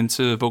start getting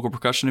into vocal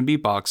percussion and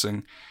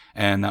beatboxing.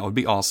 And that would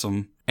be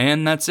awesome.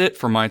 And that's it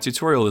for my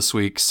tutorial this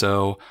week.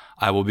 So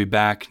I will be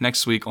back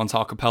next week on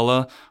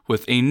Talkapella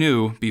with a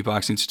new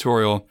beatboxing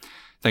tutorial.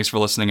 Thanks for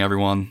listening,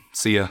 everyone.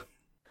 See ya.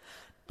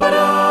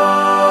 Ba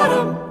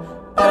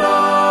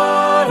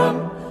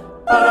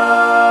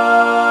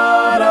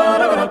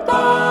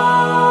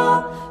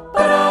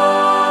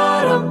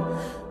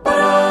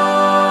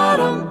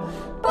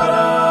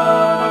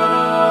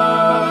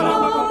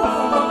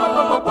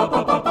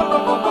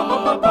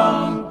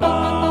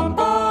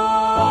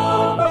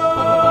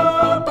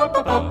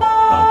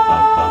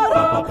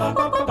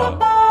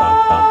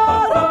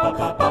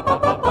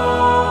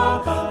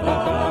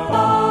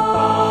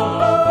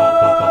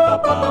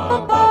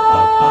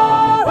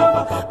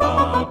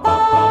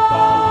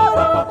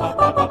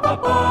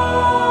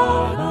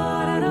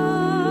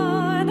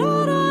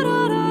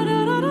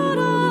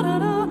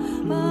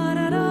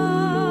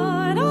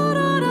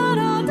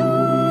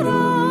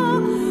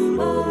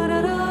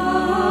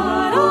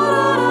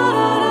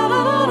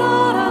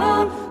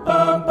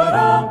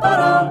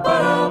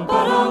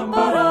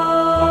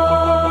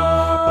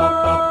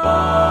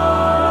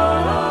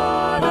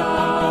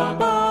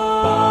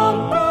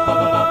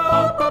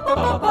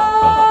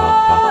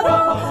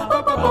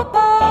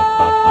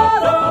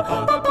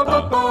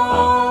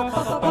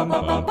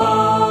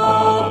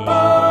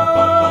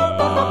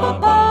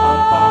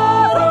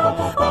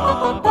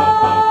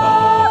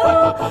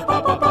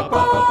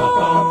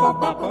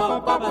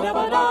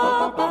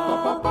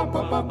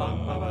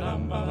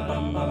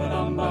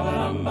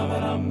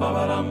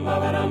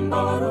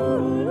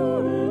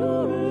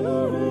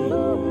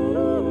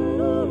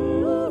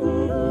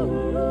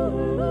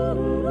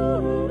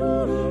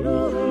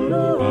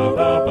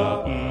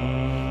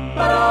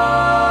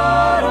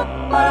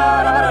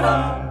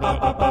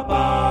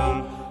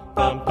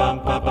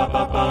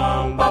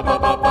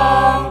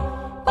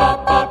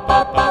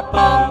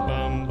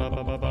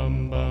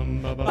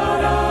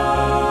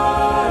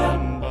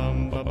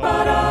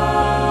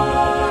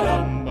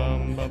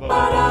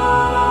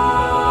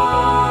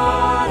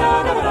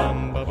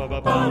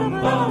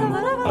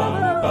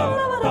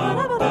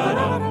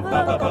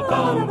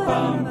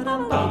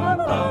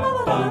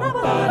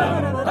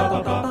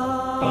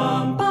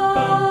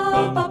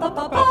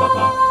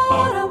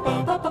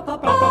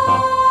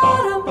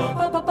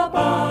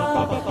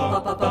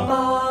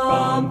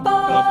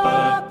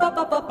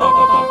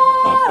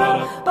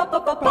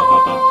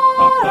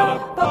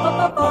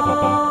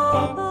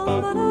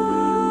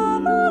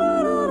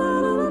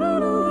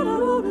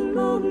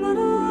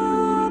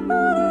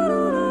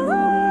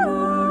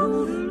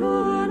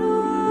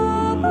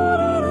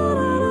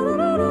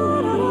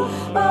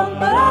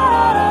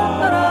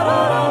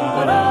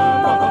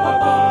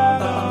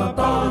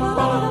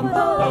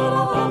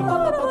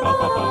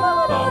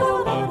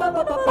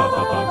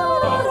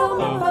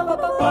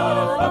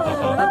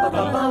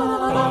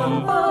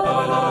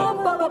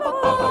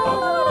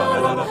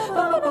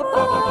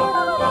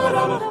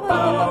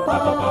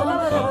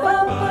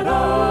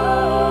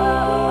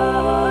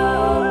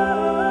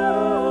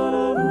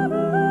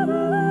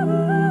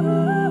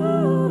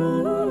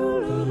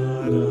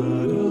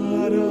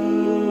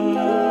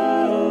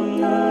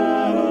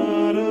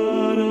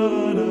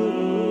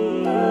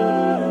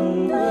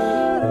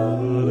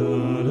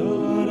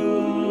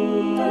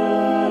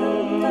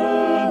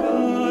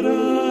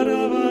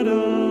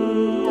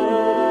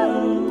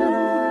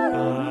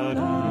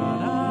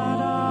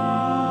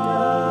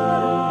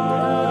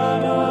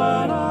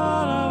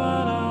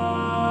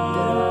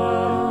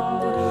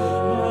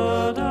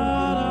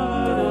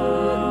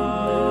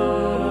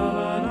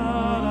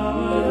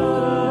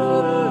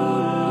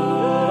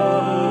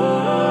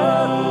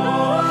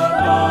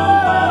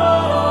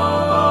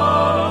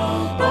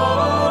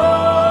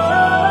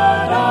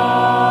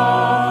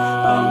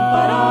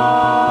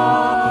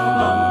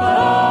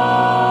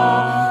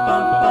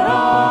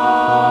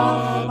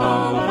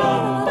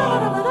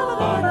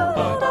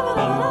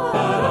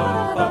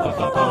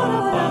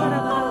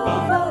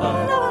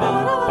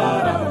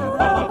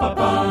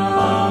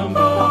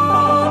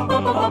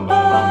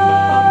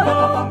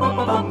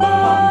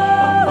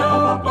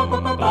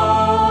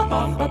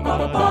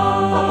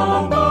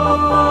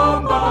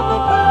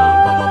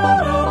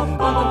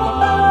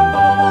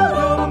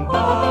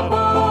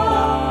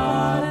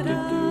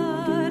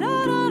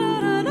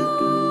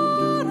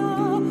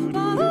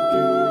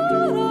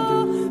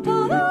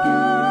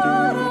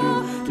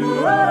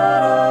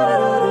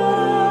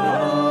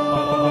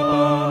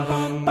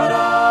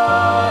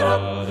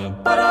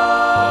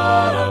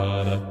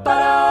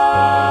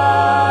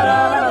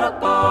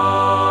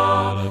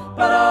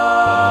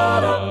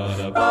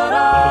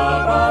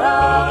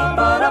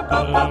And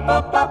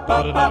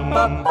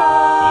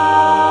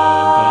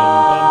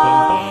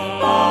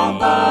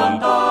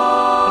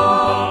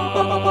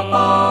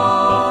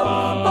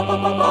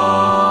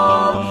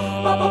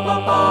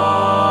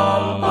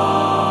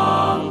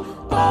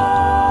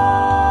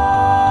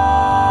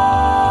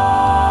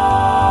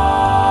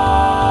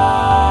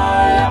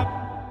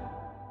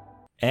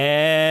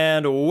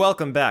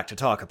welcome back to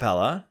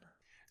Talkapella.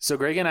 So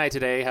Greg and I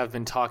today have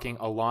been talking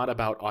a lot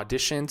about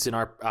auditions and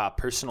our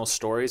personal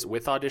stories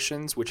with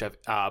auditions, which have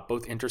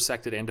both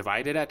intersected and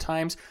divided at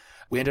times.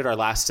 We ended our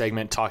last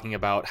segment talking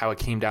about how it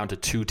came down to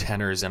two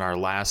tenors in our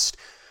last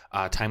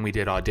time we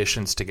did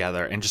auditions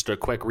together. And just a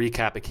quick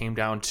recap, it came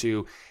down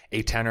to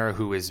a tenor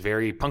who is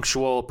very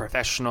punctual,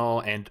 professional,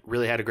 and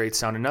really had a great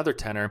sound. Another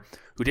tenor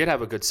who did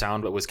have a good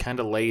sound, but was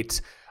kind of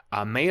late.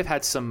 May have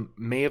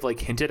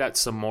hinted at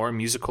some more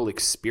musical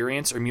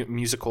experience or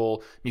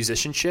musical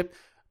musicianship,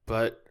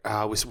 but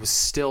was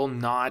still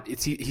not.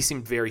 He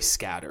seemed very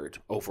scattered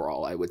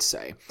overall, I would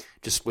say,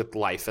 just with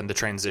life and the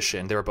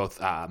transition. They were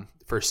both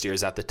first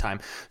years at the time.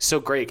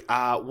 So, Greg,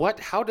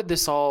 how did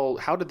this all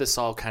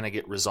kind of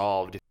get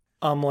resolved?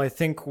 Well, I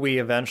think we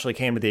eventually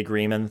came to the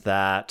agreement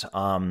that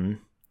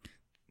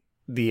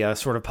the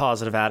sort of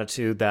positive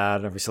attitude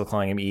that, are we still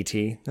calling him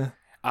E.T.?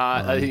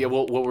 Yeah,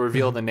 we'll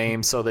reveal the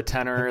name. So the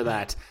tenor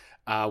that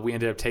we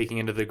ended up taking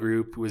into the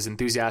group, who was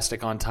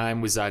enthusiastic on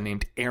time, was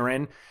named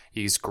Aaron.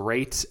 He's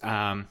great.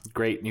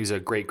 Great. He was a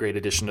great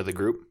addition to the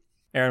group.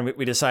 Aaron,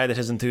 we decided that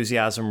his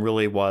enthusiasm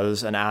really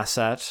was an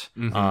asset,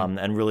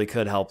 and really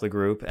could help the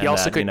group. He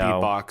also could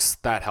beatbox.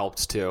 That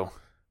helped too.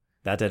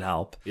 That did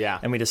help. Yeah.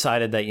 And we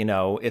decided that,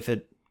 if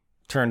it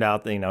turned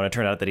out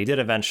that he did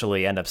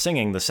eventually end up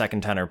singing the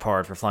second tenor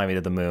part for Fly Me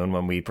to the Moon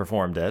when we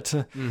performed it.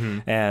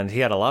 And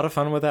he had a lot of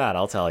fun with that,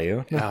 I'll tell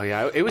you. Oh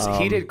yeah,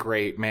 he did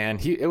great, man.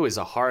 It was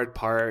a hard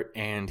part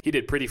and he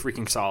did pretty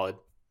freaking solid.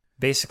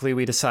 Basically,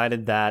 we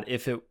decided that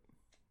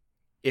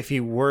if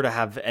he were to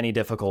have any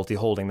difficulty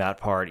holding that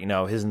part,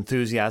 his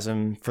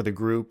enthusiasm for the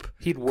group,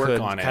 he'd work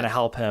on it. Kind of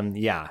help him.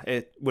 Yeah,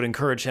 it would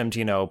encourage him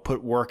to,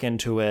 put work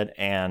into it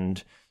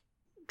and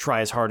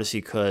try as hard as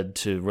he could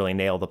to really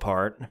nail the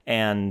part.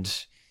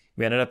 And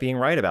we ended up being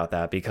right about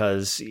that,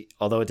 because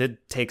although it did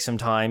take some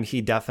time,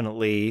 he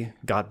definitely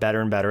got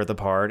better and better at the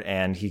part,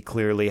 and he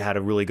clearly had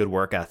a really good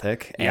work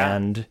ethic,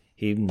 and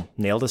he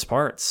nailed his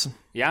parts.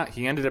 Yeah,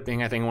 he ended up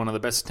being, I think, one of the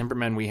best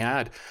timbermen we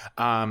had.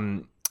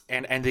 And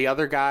the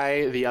other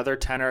guy, the other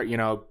tenor,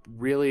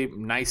 really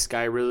nice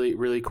guy, really,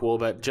 really cool,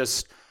 but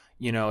just,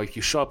 if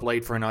you show up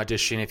late for an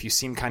audition, if you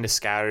seem kind of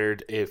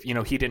scattered, if,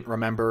 he didn't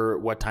remember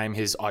what time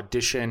his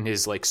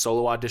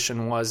solo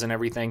audition was and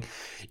everything,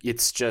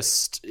 it's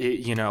just,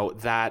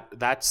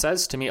 that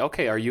says to me,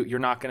 okay, you're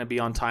not going to be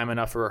on time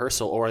enough for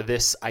rehearsal, or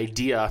this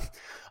idea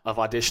of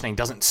auditioning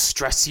doesn't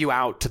stress you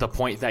out to the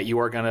point that you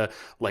are going to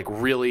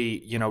really,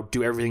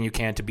 do everything you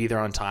can to be there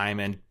on time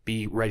and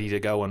be ready to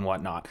go and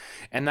whatnot.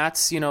 And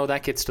that's,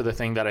 that gets to the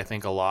thing that I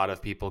think a lot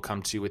of people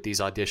come to with these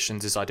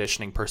auditions, is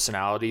auditioning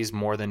personalities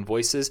more than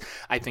voices.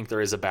 I think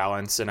there is a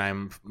balance, and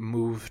I'm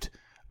moved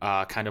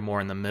kind of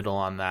more in the middle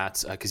on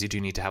that, because you do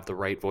need to have the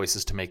right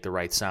voices to make the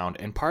right sound.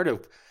 And part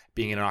of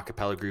being in an a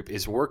cappella group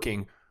is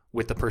working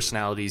with the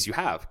personalities you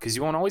have, because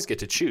you won't always get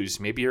to choose.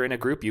 Maybe you're in a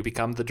group, you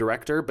become the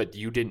director, but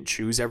you didn't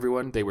choose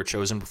everyone. They were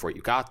chosen before you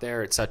got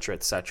there, et cetera,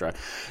 et cetera.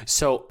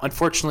 So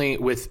unfortunately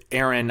with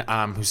Aaron,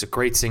 who's a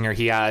great singer,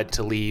 he had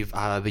to leave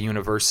the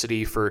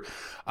university for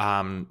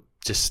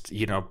just,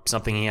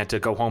 something he had to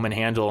go home and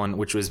handle, and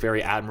which was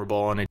very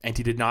admirable. And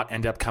he did not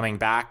end up coming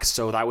back.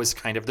 So that was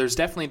there's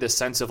definitely this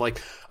sense of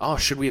oh,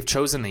 should we have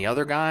chosen the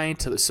other guy?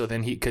 So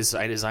then because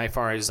as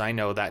far as I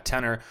know, that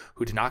tenor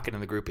who did not get in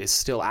the group is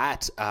still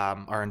at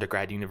our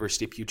undergrad,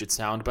 University of Puget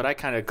Sound. But I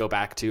kind of go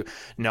back to,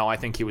 no, I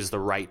think he was the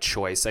right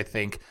choice. I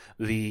think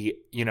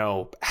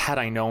had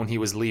I known he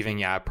was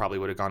leaving, I probably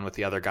would have gone with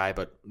the other guy,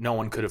 but no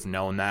one could have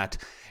known that.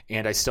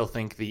 And I still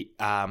think the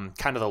kind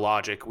of the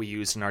logic we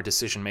use in our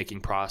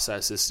decision-making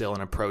process is still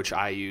an approach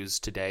I use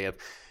today of,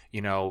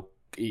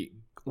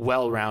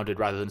 well-rounded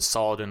rather than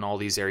solid in all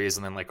these areas,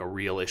 and then a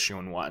real issue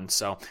in one.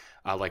 So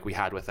like we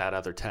had with that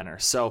other tenor.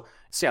 So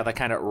yeah, that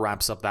kind of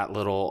wraps up that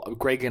little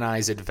Greg and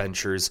I's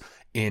adventures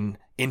in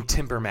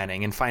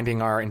timbermenning and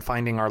finding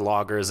our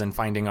loggers and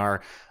finding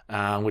our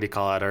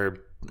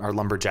our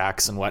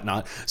lumberjacks and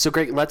whatnot. So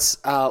Greg, let's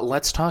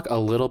talk a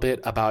little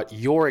bit about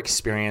your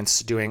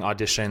experience doing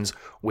auditions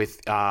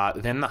with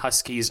then the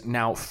Huskies,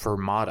 now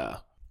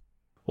Fermata.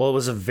 Well, it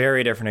was a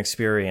very different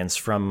experience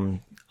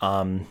from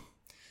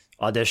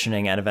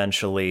auditioning and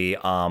eventually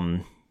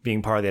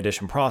being part of the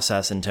audition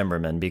process in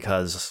Timberman,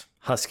 because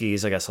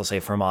Huskies, I guess I'll say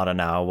Fermata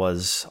now,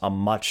 was a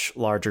much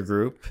larger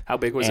group. How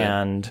big was it?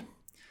 And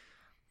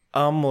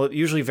well, it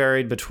usually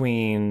varied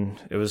between,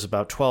 it was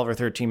about 12 or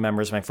 13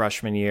 members my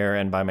freshman year,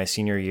 and by my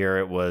senior year,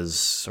 it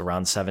was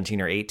around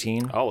 17 or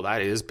 18. Oh,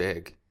 that is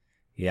big.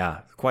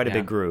 Yeah, quite a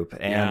big group.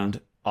 And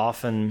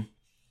often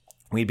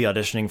we'd be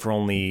auditioning for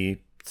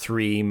only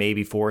 3,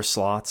 maybe 4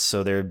 slots,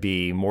 so there'd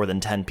be more than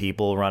 10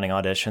 people running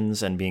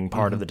auditions and being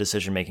part of the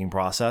decision-making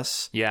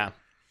process. Yeah.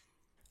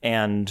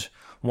 And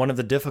one of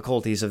the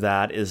difficulties of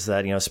that is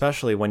that,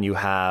 especially when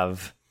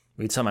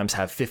we'd sometimes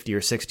have 50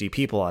 or 60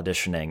 people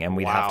auditioning, and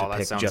we'd have to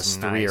pick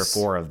just 3 or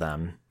 4 of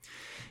them.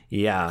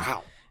 Yeah.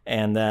 Wow.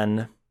 And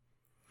then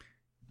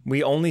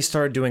we only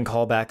started doing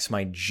callbacks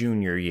my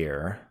junior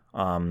year.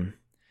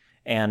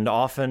 And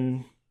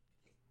often,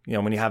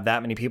 when you have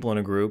that many people in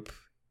a group,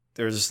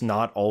 there's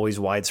not always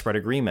widespread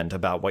agreement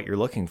about what you're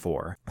looking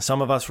for.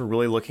 Some of us were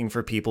really looking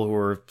for people who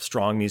were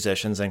strong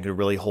musicians and could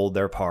really hold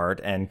their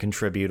part and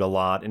contribute a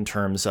lot in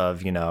terms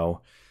of,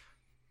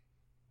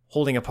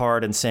 holding a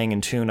part and staying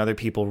in tune. Other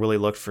people really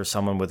looked for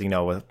someone with,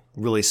 a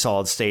really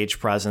solid stage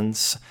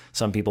presence.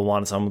 Some people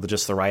wanted someone with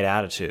just the right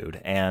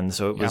attitude. And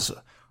so it was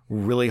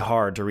really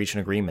hard to reach an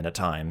agreement at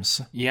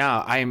times.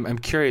 Yeah, I'm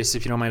curious,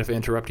 if you don't mind if I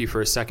interrupt you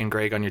for a second,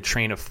 Greg, on your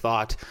train of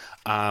thought.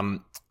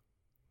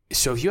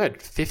 So if you had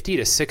 50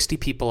 to 60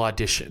 people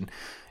audition,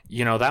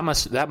 that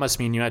must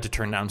mean you had to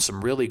turn down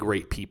some really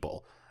great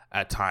people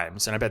at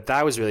times. And I bet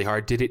that was really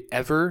hard. Did it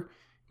ever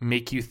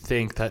make you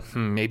think that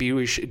maybe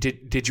we should?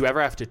 Did you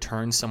ever have to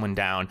turn someone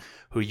down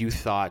who you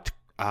thought,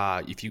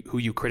 who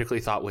you critically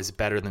thought was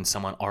better than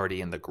someone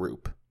already in the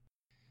group?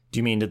 Do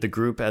you mean, did the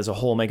group as a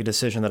whole make a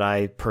decision that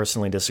I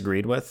personally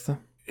disagreed with?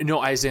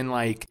 No, as in,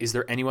 is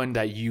there anyone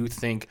that you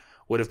think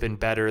would have been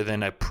better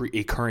than a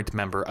current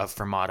member of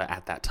Fermata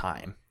at that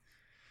time?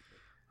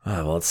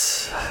 Well,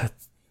 it's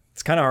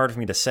kind of hard for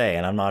me to say,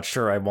 and I'm not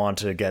sure I want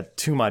to get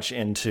too much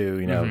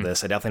into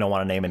this. I definitely don't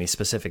want to name any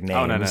specific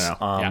names.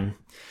 Oh, no.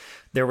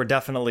 There were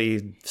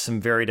definitely some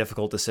very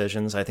difficult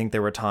decisions. I think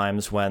there were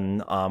times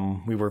when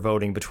we were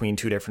voting between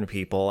 2 different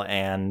people,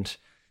 and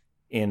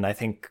in, I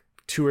think,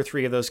 2 or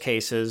 3 of those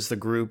cases, the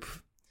group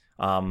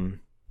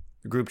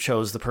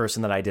chose the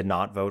person that I did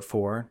not vote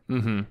for.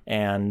 Mm-hmm.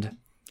 And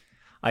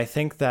I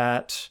think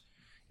that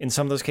in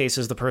some of those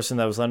cases, the person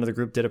that was led into the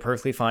group did a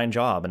perfectly fine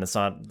job. And it's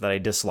not that I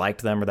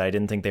disliked them or that I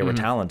didn't think they were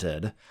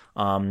talented.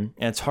 And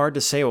it's hard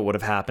to say what would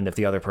have happened if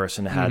the other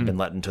person had been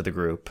let into the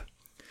group.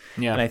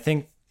 Yeah. And I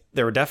think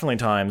there were definitely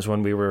times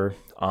when we were,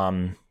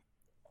 when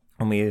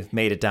we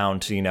made it down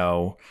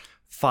to,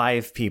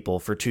 5 people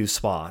for 2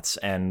 spots,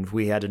 and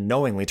we had to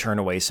knowingly turn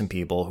away some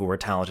people who were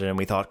talented and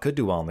we thought could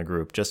do well in the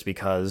group just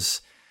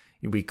because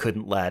we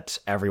couldn't let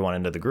everyone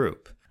into the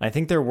group. I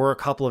think there were a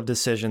couple of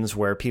decisions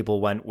where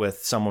people went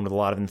with someone with a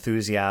lot of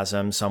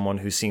enthusiasm, someone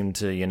who seemed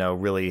to,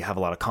 really have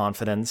a lot of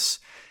confidence.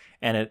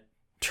 And it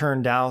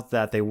turned out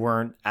that they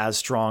weren't as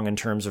strong in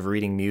terms of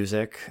reading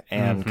music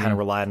and kind of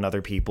relied on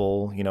other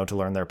people, to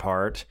learn their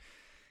part.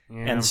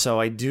 Yeah. And so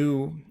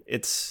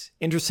it's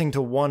interesting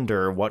to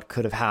wonder what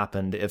could have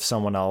happened if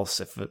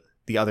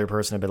the other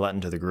person had been let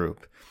into the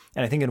group.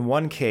 And I think in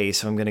one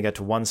case, I'm going to get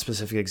to one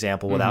specific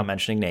example without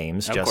mentioning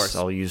names,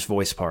 I'll use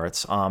voice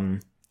parts.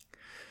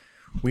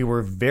 We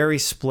were very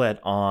split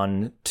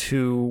on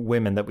 2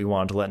 women that we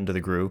wanted to let into the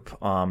group.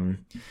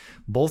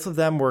 Both of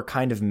them were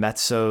kind of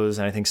mezzos,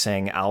 and I think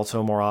sang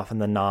alto more often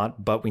than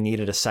not, but we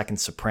needed a second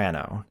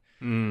soprano.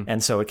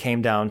 And so it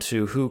came down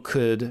to who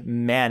could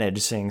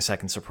manage singing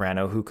second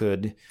soprano, who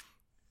could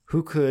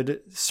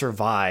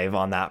survive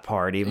on that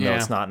part, even though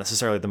it's not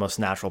necessarily the most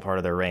natural part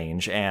of their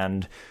range.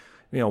 And,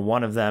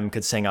 one of them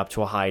could sing up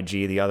to a high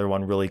G, the other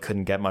one really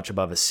couldn't get much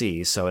above a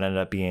C. So it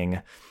ended up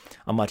being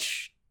a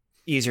much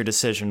easier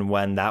decision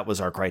when that was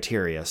our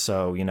criteria.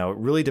 So, it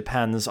really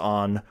depends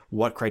on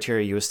what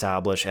criteria you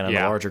establish. And in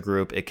a larger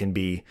group, it can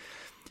be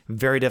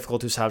very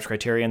difficult to establish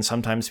criteria, and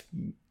sometimes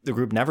the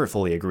group never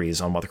fully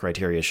agrees on what the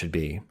criteria should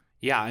be.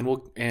 Yeah,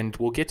 and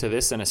we'll get to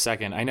this in a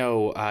second. I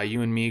know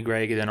you and me,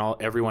 Greg, and then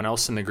everyone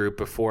else in the group,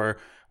 before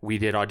we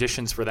did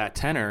auditions for that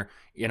tenor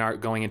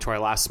going into our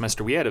last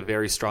semester, we had a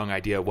very strong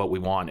idea of what we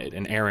wanted,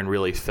 and Aaron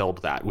really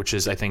filled that, which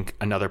is, I think,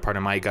 another part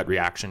of my gut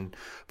reaction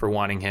for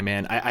wanting him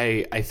in.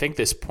 I think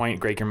this point,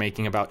 Greg, you're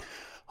making about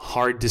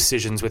hard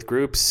decisions with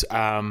groups,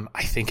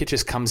 I think it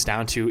just comes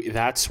down to,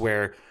 that's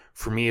where,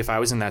 for me, if I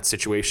was in that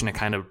situation, it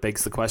kind of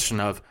begs the question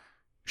of,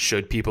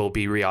 should people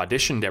be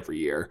re-auditioned every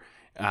year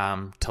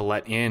to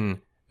let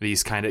in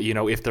these kind of,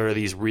 if there are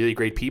these really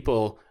great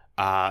people,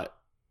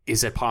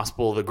 is it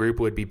possible the group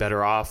would be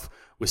better off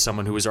with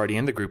someone who was already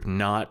in the group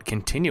not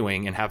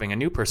continuing and having a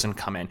new person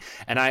come in?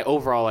 And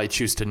I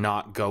choose to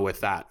not go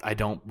with that. I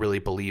don't really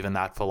believe in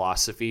that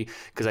philosophy,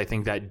 because I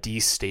think that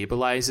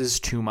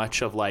destabilizes too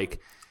much of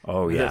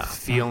the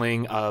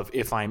feeling of,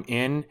 if I'm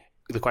in,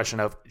 the question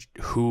of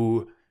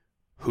who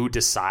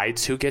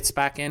decides who gets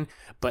back in.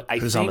 But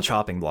who's on the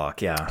chopping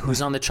block? Yeah.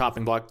 Who's on the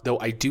chopping block? Though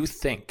I do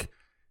think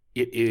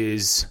it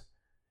is,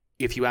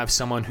 if you have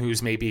someone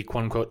who's maybe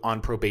quote unquote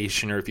on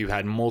probation, or if you've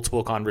had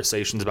multiple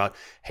conversations about,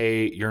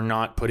 hey, you're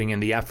not putting in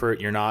the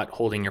effort, you're not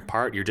holding your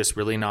part, you're just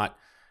really not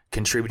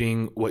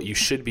contributing what you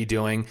should be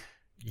doing,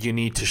 you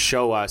need to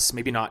show us,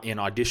 maybe not in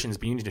auditions,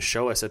 but you need to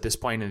show us at this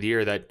point in the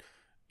year that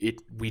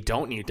we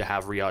don't need to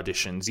have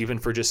re-auditions, even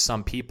for just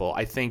some people.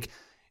 I think,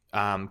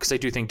 because I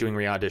do think doing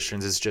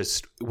re-auditions is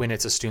just, when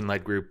it's a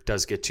student-led group,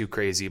 does get too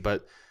crazy.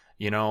 But,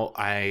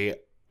 I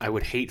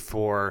would hate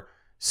for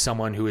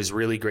someone who is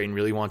really great and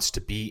really wants to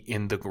be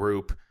in the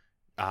group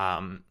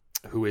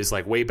who is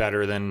like way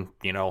better than,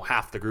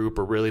 half the group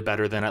or really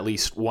better than at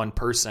least one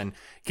person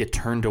get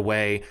turned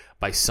away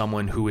by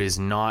someone who is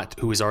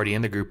already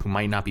in the group, who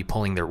might not be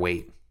pulling their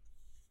weight.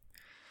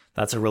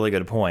 That's a really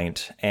good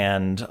point.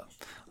 And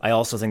I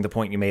also think the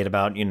point you made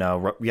about,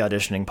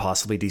 re-auditioning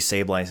possibly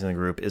destabilizing the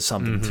group is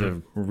something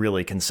to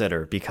really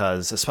consider,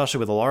 because especially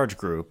with a large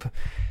group,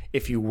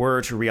 if you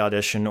were to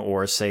re-audition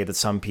or say that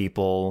some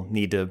people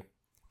need to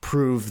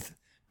prove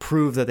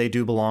that they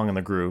do belong in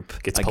the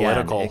group, Gets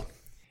political.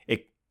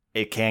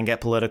 It can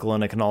get political,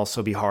 and it can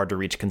also be hard to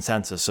reach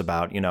consensus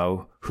about,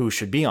 who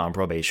should be on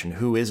probation,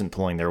 who isn't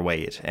pulling their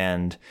weight,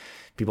 and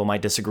people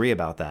might disagree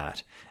about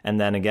that.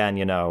 And then again,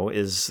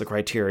 is the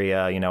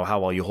criteria, how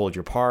well you hold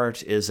your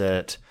part? Is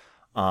it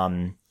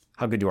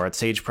how good you are at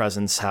stage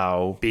presence?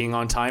 How being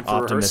on time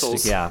for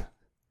rehearsals?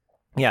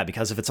 Yeah,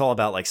 because if it's all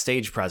about like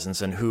stage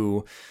presence and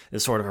who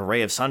is sort of a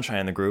ray of sunshine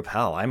in the group,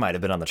 hell, I might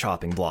have been on the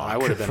chopping block. I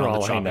would have been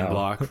on the chopping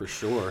block for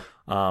sure.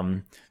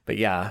 But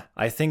yeah,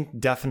 I think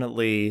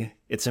definitely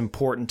it's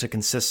important to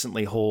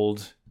consistently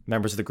hold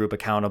members of the group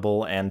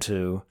accountable and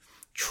to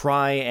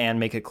try and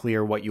make it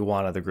clear what you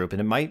want of the group.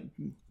 And it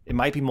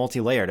might be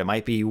multi-layered. It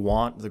might be you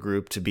want the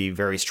group to be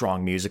very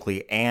strong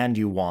musically, and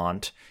you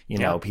want,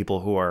 people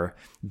who are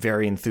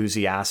very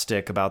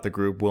enthusiastic about the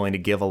group, willing to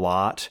give a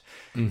lot.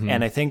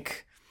 And I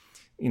think,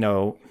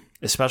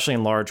 especially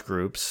in large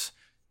groups,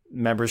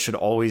 members should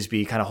always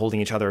be kind of holding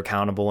each other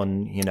accountable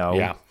and,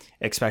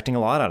 expecting a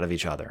lot out of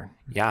each other.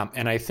 Yeah.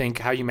 And I think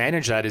how you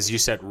manage that is you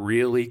set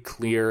really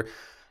clear,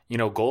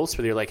 goals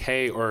for the, like,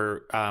 hey,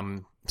 or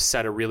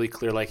set a really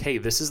clear, like, hey,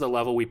 this is the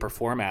level we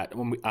perform at.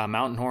 When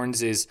Mountain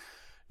Horns is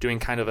doing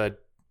kind of a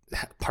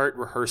part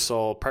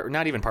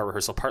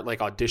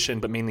like audition,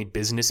 but mainly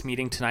business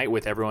meeting tonight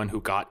with everyone who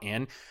got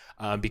in,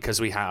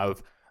 because we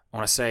have, I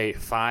want to say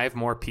 5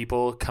 more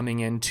people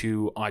coming in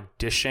to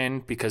audition,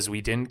 because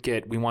we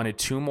wanted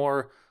 2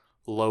 more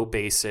low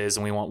basses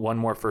and we want 1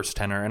 more first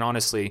tenor. And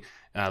honestly,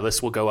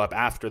 this will go up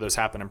after those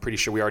happen. I'm pretty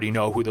sure we already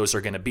know who those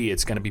are going to be.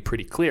 It's going to be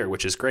pretty clear,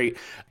 which is great.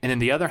 And then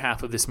the other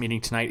half of this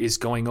meeting tonight is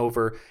going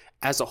over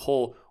as a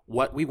whole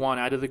what we want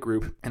out of the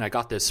group. And I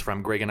got this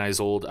from Greg and I's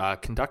old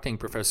conducting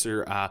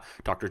professor,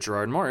 Dr.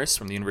 Gerard Morris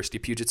from the University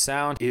of Puget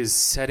Sound, is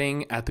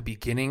setting at the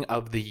beginning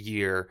of the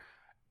year,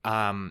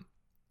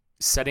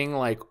 setting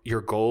like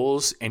your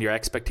goals and your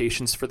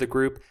expectations for the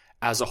group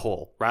as a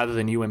whole, rather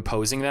than you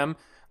imposing them,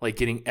 like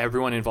getting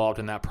everyone involved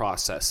in that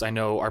process. I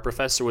know our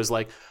professor was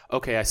like,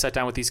 okay, I sat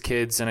down with these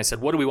kids and I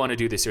said, what do we want to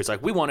do this year? It's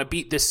like, we want to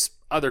beat this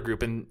other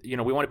group, and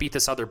we want to beat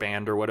this other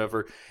band or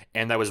whatever.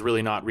 And that was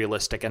really not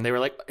realistic. And they were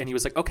like, and he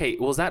was like, okay,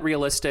 well, is that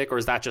realistic, or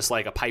is that just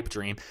like a pipe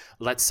dream?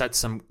 Let's set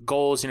some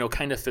goals,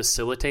 kind of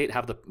facilitate,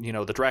 have the,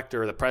 the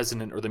director or the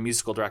president or the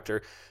musical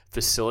director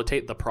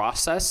facilitate the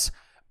process,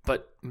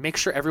 but make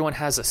sure everyone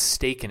has a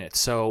stake in it.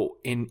 So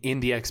in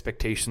the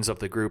expectations of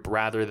the group,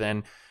 rather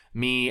than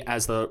me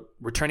as the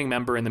returning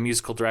member and the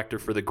musical director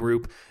for the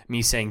group,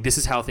 me saying, this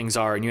is how things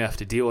are and you have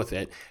to deal with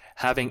it.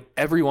 Having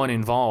everyone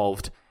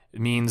involved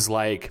means,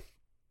 like,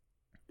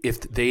 if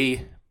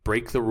they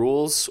break the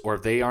rules or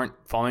if they aren't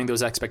following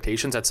those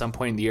expectations at some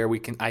point in the year,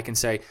 I can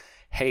say,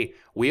 hey,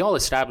 we all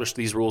established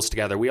these rules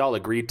together. We all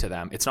agreed to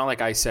them. It's not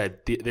like I said,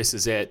 this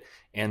is it,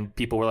 and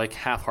people were like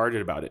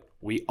half-hearted about it.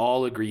 We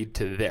all agreed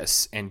to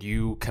this, and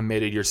you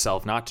committed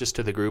yourself not just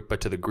to the group,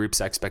 but to the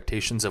group's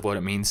expectations of what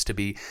it means to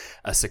be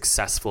a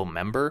successful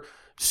member.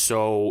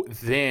 So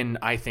then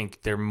I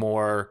think they're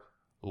more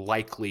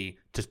likely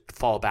to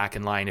fall back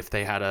in line if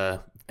they had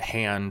a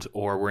hand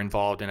or were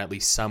involved in at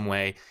least some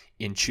way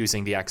in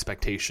choosing the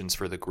expectations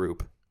for the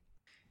group.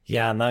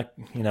 Yeah, and that,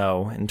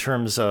 in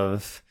terms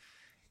of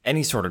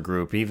any sort of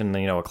group, even,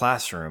 a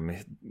classroom,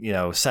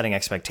 setting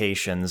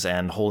expectations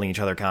and holding each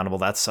other accountable,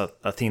 that's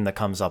a theme that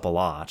comes up a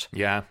lot.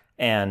 Yeah.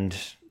 And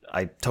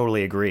I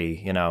totally agree,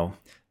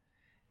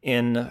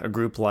 in a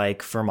group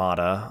like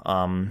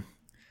Fermata,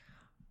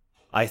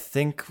 I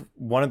think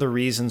one of the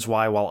reasons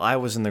why, while I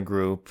was in the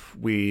group,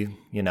 we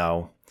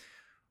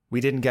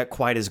didn't get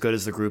quite as good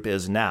as the group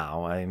is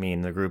now. I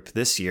mean, the group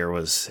this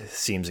year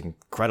seems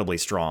incredibly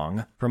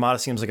strong. Fermata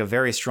seems like a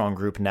very strong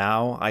group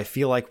now. I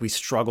feel like we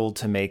struggled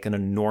to make an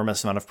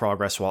enormous amount of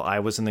progress while I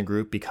was in the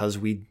group because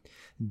we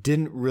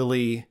didn't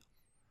really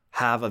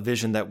have a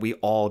vision that we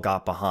all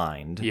got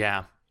behind.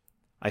 Yeah.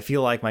 I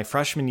feel like my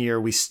freshman year,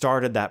 we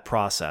started that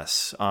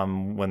process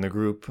when the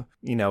group,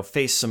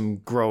 faced some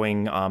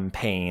growing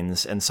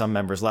pains and some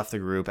members left the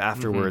group.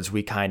 Afterwards,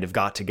 we kind of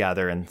got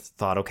together and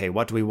thought, okay,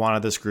 what do we want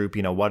of this group?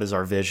 What is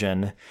our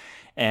vision?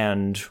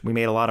 And we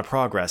made a lot of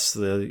progress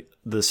the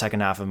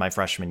second half of my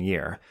freshman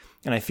year.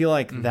 And I feel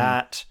like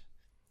that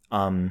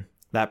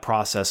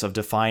process of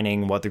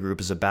defining what the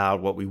group is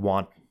about, what we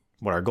want,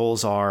 what our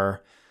goals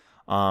are,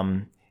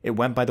 it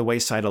went by the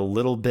wayside a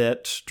little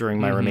bit during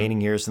my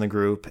remaining years in the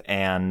group,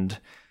 and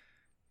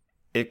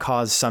it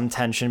caused some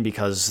tension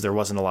because there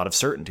wasn't a lot of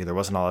certainty. There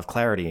wasn't a lot of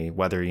clarity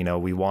whether,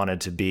 we wanted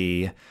to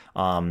be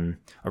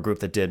a group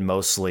that did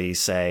mostly,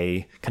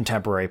 say,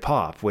 contemporary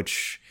pop,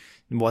 which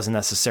wasn't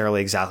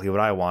necessarily exactly what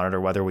I wanted, or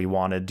whether we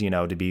wanted,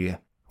 to be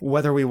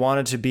whether we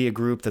wanted to be a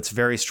group that's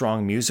very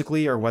strong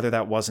musically or whether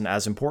that wasn't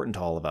as important to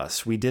all of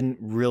us. We didn't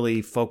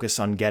really focus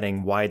on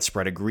getting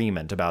widespread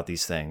agreement about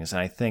these things,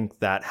 and I think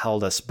that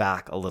held us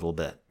back a little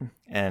bit.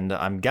 And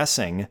I'm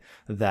guessing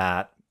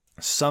that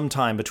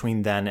sometime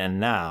between then and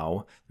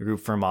now, the group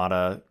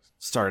Fermata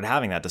started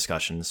having that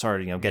discussion,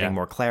 started, getting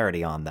more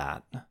clarity on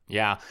that.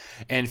 Yeah.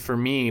 And for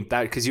me,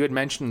 that, because you had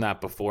mentioned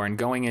that before, and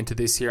going into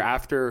this year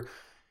after,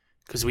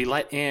 because we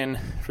let in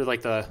for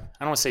like I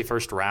don't want to say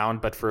first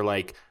round, but for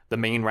like the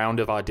main round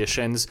of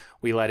auditions,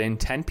 we let in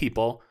 10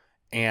 people,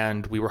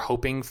 and we were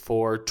hoping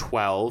for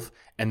 12.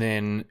 And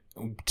then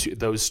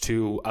those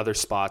two other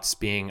spots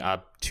being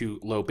two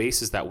low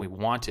bases that we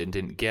wanted and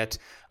didn't get,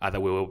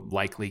 that we will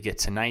likely get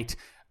tonight.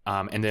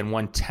 And then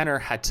one tenor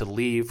had to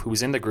leave who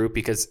was in the group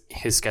because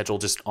his schedule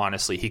just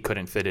honestly, he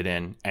couldn't fit it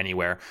in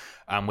anywhere,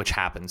 which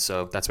happened.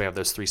 So that's why I have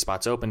those 3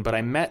 spots open. But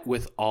I met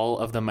with all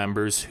of the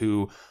members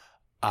who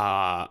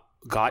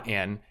got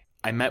in.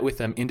 I met with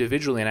them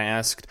individually and I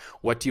asked,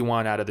 what do you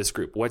want out of this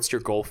group? What's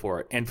your goal for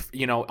it? And,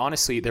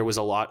 honestly, there was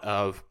a lot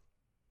of,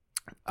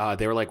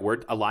 they were like,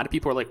 a lot of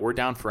people were like, we're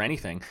down for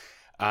anything.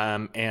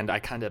 And I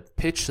kind of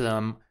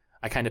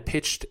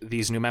pitched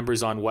these new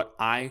members on what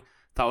I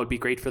thought would be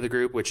great for the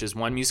group, which is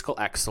one, musical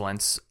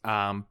excellence,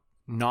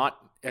 not,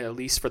 at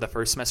least for the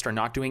first semester,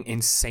 not doing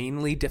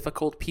insanely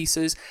difficult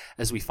pieces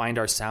as we find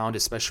our sound,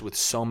 especially with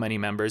so many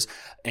members.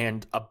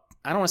 And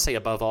I don't want to say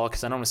above all,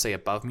 because I don't want to say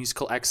above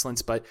musical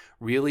excellence, but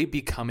really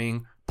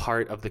becoming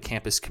part of the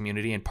campus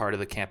community and part of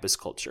the campus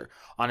culture.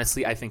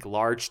 Honestly, I think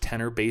large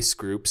tenor-based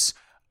groups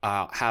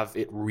have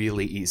it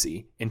really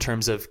easy in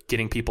terms of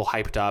getting people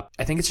hyped up.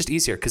 I think it's just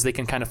easier because they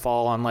can kind of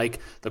fall on like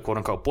the quote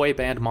unquote boy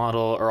band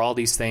model or all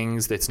these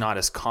things that's not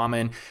as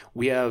common.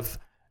 We have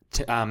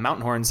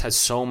Mountain Horns has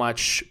so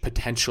much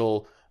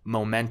potential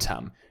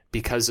momentum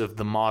because of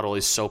the model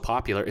is so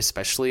popular,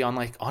 especially on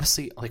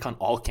honestly on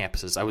all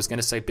campuses. I was going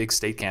to say big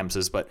state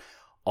campuses, but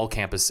all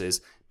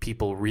campuses,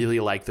 people really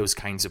like those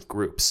kinds of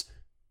groups.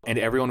 And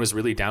everyone was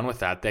really down with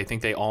that. I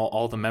think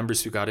all the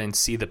members who got in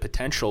see the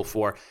potential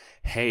for,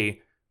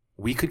 hey,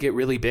 we could get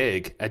really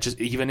big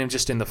even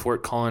in the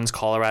Fort Collins,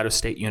 Colorado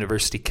State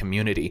University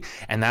community.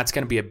 And that's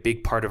going to be a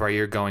big part of our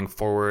year going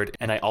forward.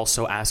 And I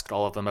also asked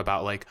all of them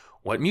about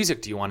what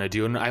music do you want to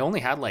do? And I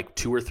only had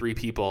 2 or 3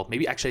 people,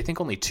 maybe actually I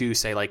think only 2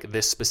 say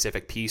this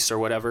specific piece or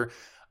whatever.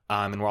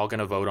 And we're all going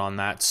to vote on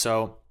that.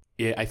 So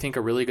yeah, I think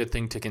a really good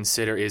thing to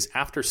consider is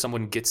after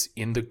someone gets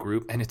in the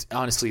group, and it's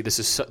honestly,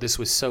 this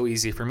was so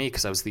easy for me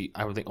because I was the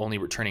only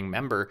returning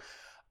member.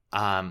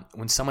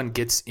 When someone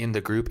gets in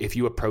the group, if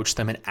you approach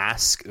them and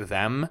ask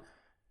them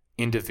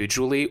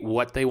individually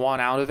what they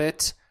want out of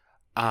it,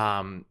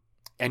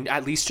 and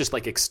at least just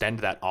extend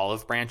that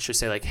olive branch to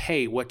say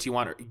hey, what do you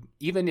want? Or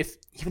even if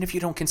you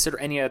don't consider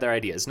any other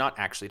ideas, don't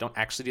actually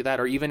do that.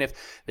 Or even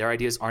if their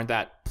ideas aren't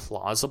that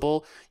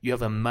plausible, you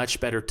have a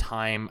much better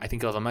time. I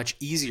think you'll have a much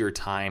easier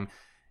time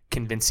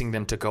convincing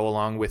them to go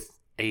along with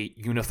a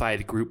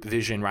unified group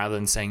vision rather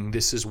than saying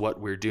this is what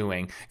we're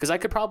doing. Because I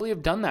could probably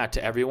have done that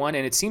to everyone,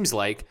 and it seems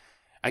like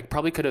I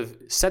probably could have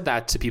said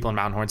that to people in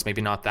Mountain Horns,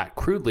 maybe not that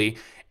crudely,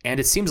 and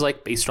it seems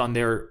like based on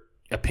their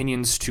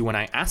opinions to when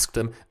I asked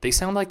them, they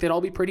sound like they'd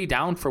all be pretty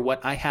down for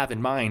what I have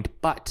in mind,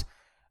 but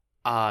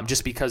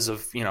just because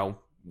of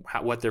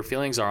what their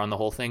feelings are on the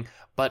whole thing.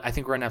 But I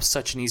think we're gonna have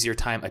such an easier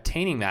time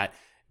attaining that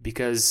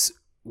because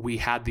we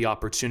had the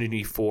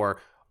opportunity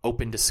for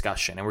open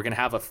discussion, and we're going to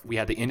have we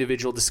had the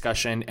individual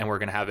discussion, and we're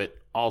going to have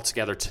it all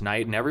together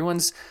tonight. And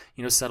everyone's,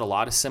 said a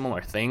lot of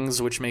similar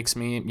things, which makes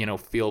me,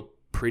 feel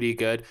pretty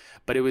good.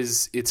 But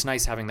it's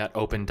nice having that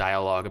open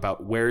dialogue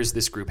about where is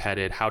this group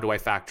headed? How do I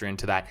factor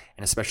into that?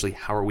 And especially,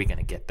 how are we going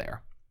to get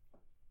there?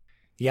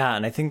 Yeah,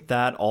 and I think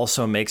that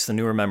also makes the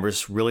newer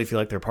members really feel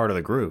like they're part of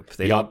the group.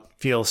 They don't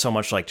feel so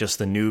much like just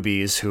the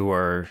newbies who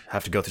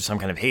have to go through some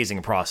kind of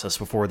hazing process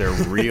before they're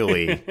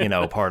really,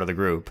 part of the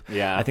group.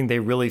 Yeah. I think they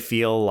really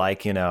feel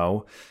like,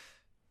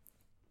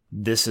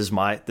 this is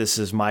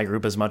my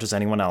group as much as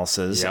anyone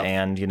else's. Yep.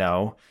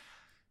 And,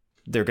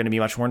 they're going to be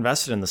much more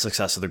invested in the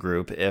success of the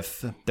group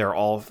if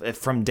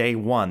from day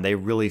one, they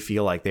really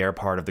feel like they are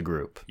part of the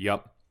group.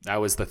 Yep. That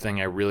was the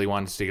thing I really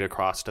wanted to get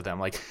across to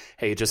them.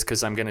 Hey, just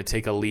because I'm going to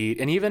take a lead.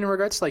 And even in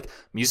regards to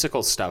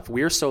musical stuff,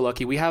 we're so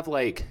lucky. We have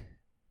I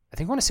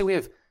want to say we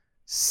have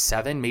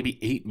 7, maybe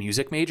 8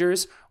 music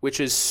majors, which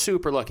is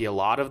super lucky. A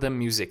lot of them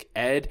music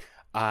ed.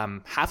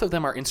 Half of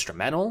them are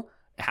instrumental.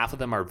 Half of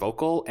them are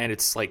vocal. And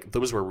it's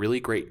those were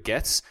really great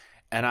gets.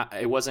 And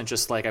it wasn't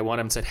just I went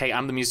up and said, hey,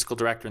 I'm the musical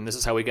director and this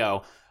is how we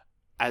go.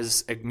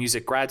 As a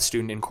music grad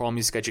student in choral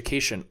music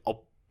education,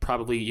 I'll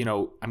probably,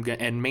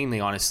 and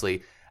mainly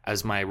honestly,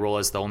 as my role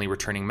as the only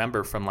returning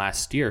member from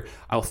last year,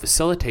 I'll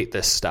facilitate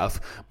this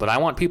stuff, but I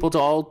want people to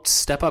all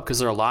step up because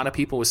there are a lot of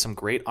people with some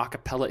great a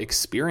cappella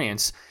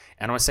experience.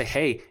 And I want to say,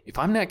 hey, if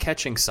I'm not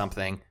catching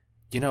something,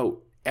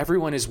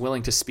 everyone is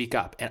willing to speak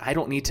up. And I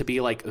don't need to be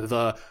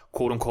the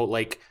quote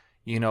unquote,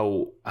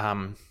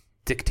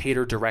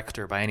 dictator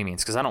director by any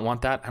means, because I don't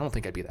want that. I don't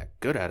think I'd be that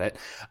good at it.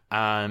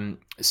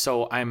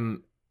 So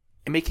I'm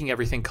making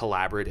everything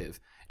collaborative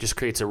just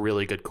creates a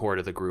really good core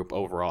to the group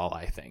overall,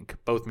 I think,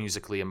 both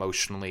musically,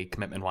 emotionally,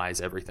 commitment-wise,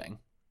 everything.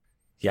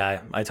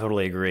 Yeah, I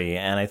totally agree.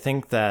 And I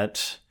think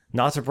that,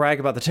 not to brag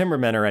about the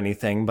Timbermen or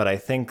anything, but I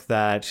think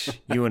that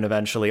you and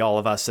eventually all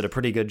of us did a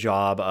pretty good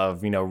job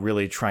of,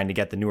 really trying to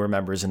get the newer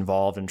members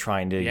involved and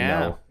trying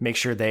to, make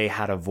sure they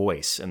had a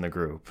voice in the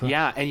group.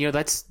 Yeah, and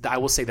I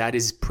will say that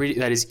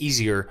is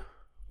easier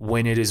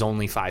when it is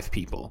only 5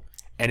 people.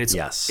 And it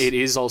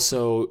is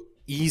also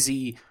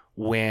easy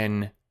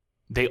when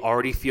they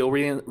already feel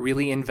really,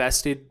 really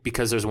invested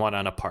because there's one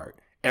on a part.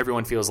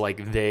 Everyone feels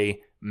like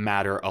they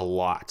matter a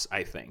lot,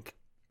 I think.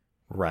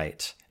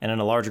 Right. And in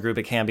a larger group,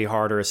 it can be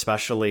harder,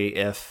 especially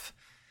if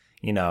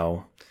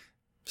there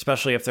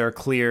are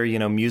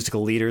clear,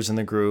 musical leaders in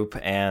the group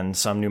and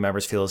some new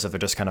members feel as if they're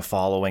just kind of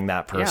following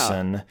that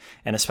person. Yeah.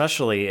 And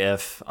especially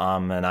if,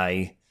 and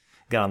I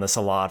get on this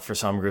a lot for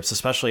some groups,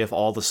 especially if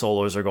all the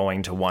solos are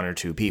going to 1 or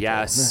 2 people.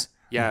 Yes.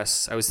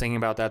 I was thinking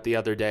about that the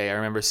other day. I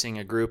remember seeing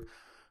a group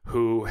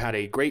who had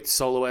a great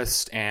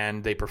soloist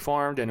and they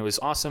performed and it was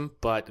awesome,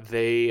 but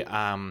they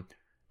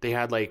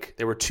had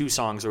there were 2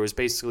 songs. There was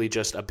basically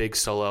just a big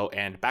solo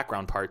and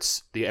background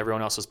parts,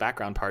 everyone else's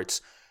background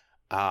parts.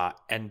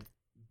 And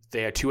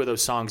they had 2 of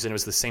those songs and it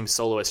was the same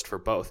soloist for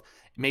both.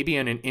 Maybe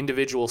in an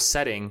individual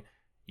setting,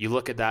 you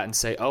look at that and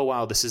say, oh,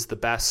 wow, this is the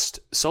best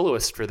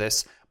soloist for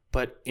this.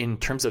 But in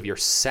terms of your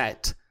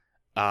set,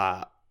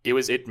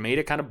 it made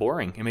it kind of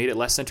boring. It made it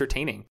less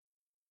entertaining.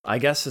 I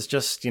guess it's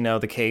just,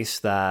 the case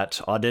that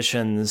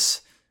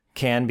auditions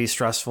can be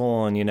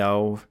stressful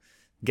and,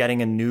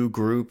 getting a new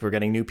group or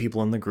getting new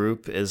people in the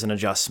group is an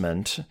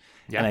adjustment.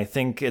 Yeah. And I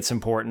think it's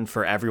important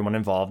for everyone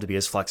involved to be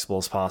as flexible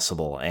as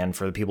possible and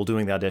for the people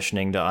doing the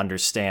auditioning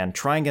to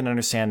try and get an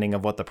understanding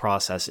of what the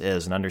process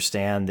is and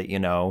understand that,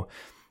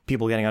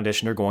 people getting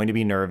auditioned are going to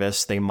be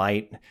nervous. They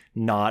might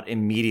not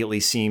immediately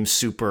seem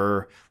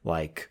super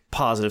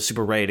positive,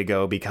 super ready to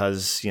go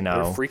because,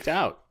 they're freaked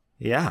out.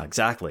 Yeah,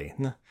 exactly.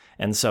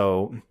 And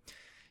so,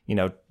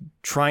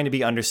 trying to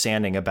be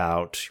understanding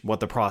about what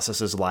the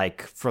process is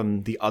like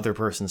from the other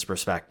person's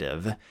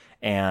perspective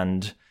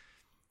and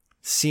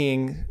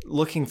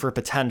looking for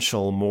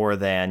potential more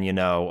than,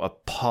 a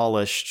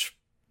polished,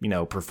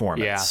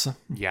 performance.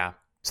 Yeah.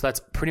 So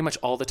that's pretty much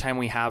all the time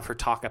we have for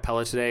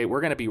Talkapella today.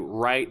 We're going to be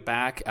right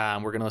back.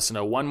 We're going to listen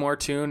to one more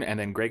tune, and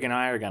then Greg and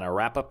I are going to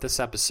wrap up this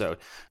episode.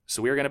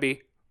 So we're going to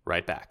be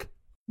right back.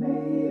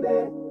 Maybe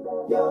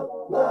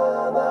your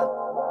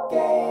mama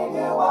gave you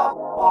a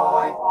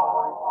boy.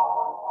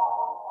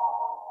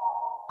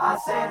 I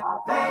said,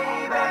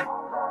 baby,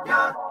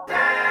 your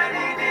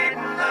daddy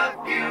didn't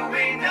love you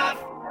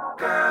enough.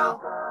 Girl,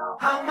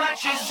 how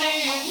much is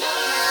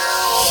enough?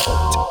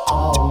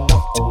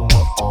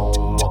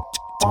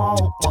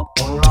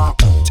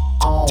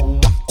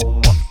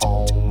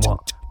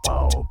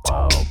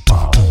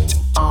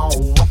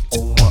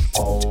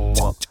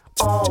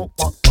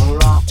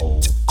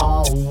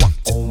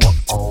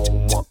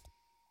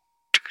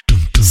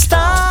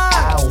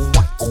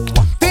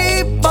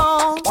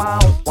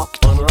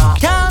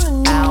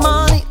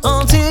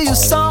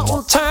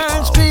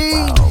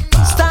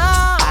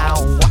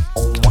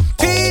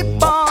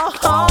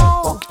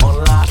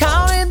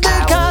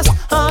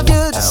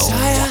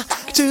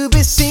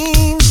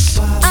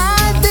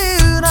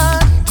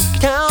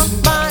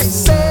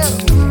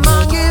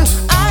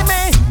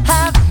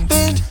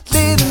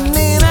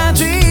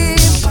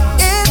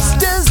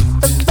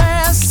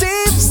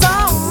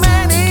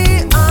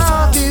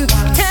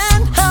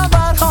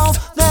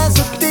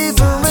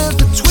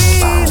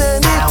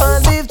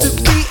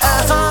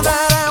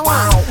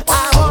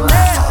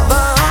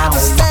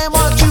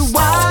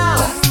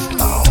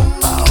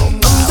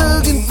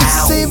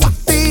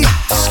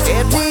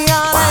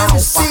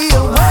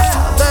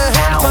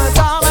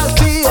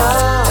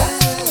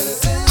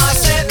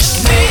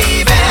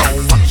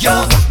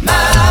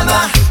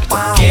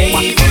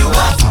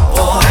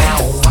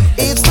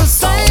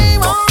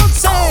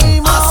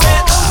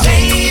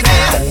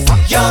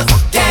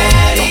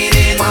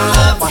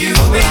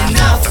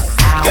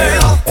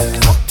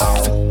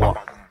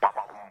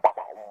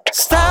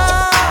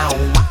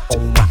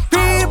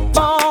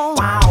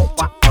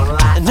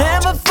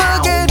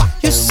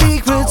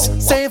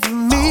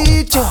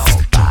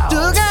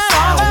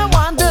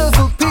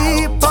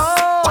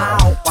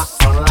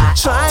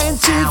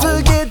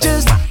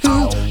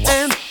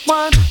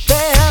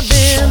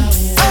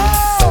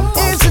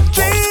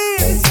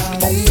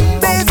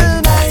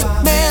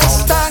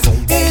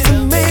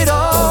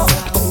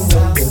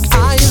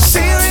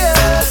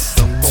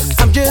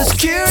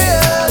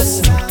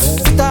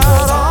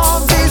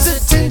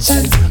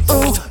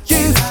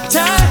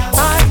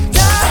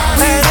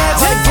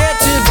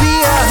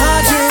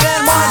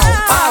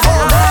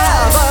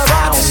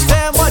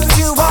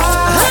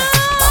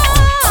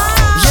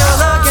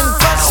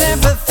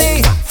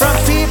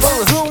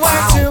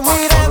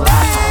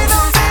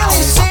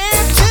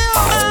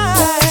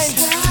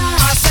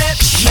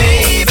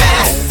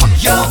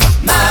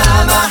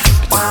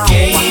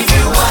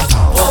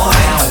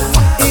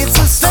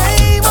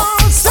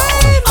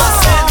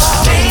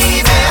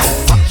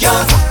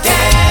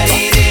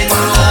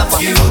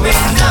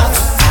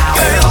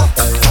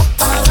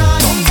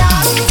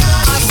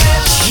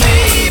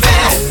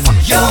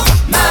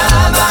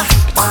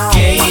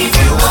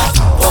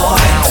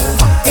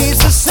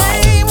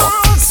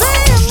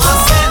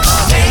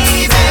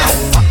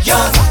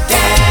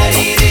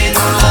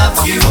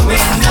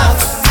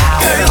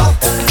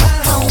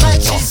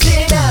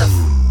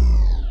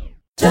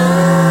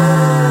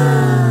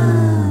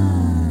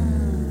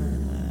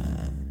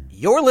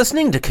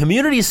 listening to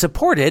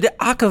community-supported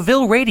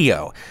Acaville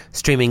Radio,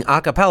 streaming a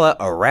cappella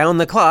around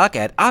the clock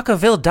at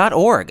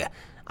acaville.org.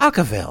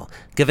 Acaville,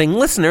 giving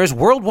listeners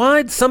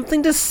worldwide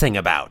something to sing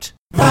about.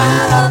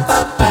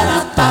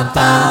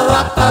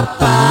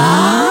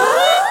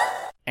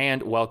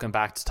 And welcome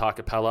back to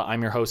Talkapella.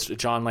 I'm your host,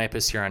 John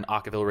Lampus, here on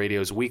Acaville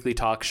Radio's weekly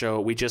talk show.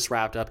 We just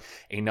wrapped up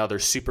another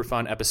super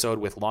fun episode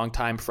with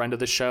longtime friend of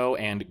the show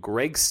and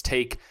Greg's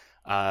Take.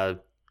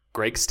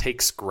 Greg's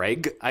Takes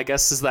Greg, I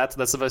guess that's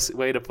the best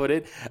way to put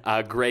it.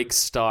 Greg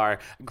Starr.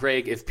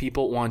 Greg, if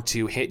people want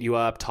to hit you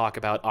up, talk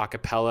about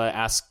acapella,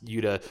 ask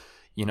you to,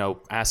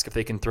 ask if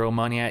they can throw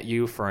money at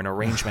you for an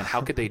arrangement, how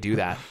could they do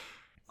that?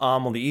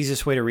 Well, the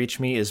easiest way to reach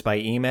me is by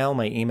email.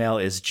 My email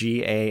is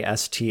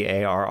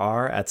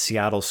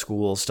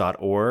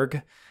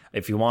gastarr@seattleschools.org.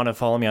 If you want to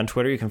follow me on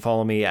Twitter, you can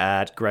follow me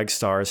at Greg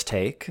Starr's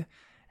Take.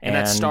 And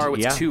that's Star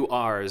with 2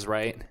 R's,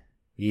 right?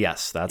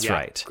 Yes, that's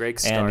right. Greg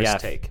Starr's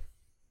Take.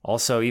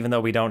 Also, even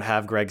though we don't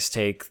have Greg's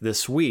Take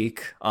this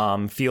week,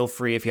 feel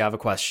free, if you have a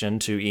question,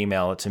 to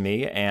email it to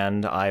me,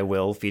 and I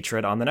will feature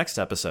it on the next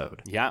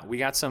episode. Yeah, we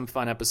got some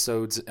fun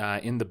episodes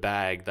in the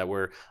bag that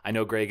I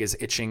know Greg is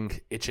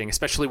itching,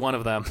 especially one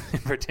of them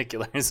in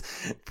particular is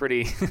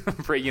pretty,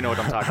 you know what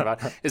I'm talking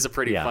about, is a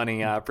pretty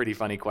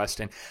funny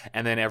question.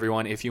 And then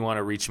everyone, if you want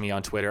to reach me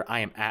on Twitter, I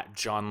am at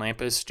John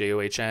Lampus,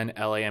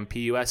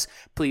 JOHNLAMPUS.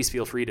 Please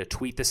feel free to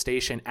tweet the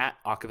station at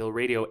Acaville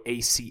Radio,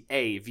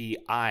 ACAVILLE.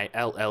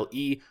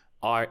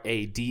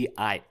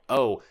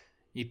 RADIO.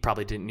 You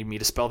probably didn't need me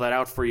to spell that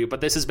out for you,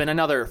 but this has been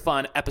another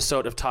fun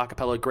episode of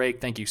Talkapella. Greg,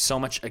 thank you so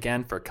much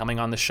again for coming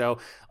on the show.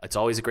 It's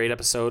always a great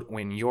episode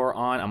when you're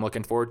on. I'm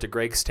looking forward to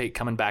Greg's Take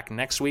coming back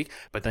next week,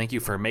 but thank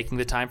you for making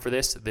the time for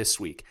this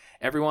week.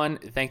 Everyone,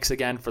 thanks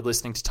again for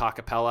listening to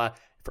Talkapella.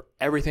 For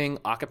everything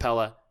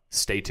acapella,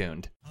 stay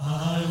tuned.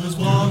 I was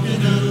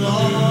walking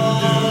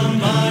along,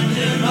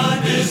 minding my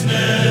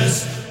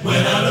business,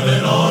 when out of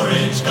an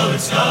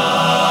orange-colored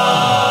sky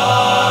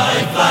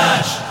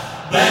flash,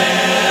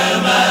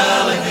 bam,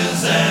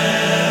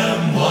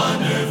 alakazam,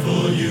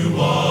 wonderful you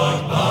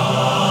walked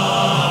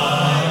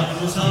by. I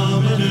was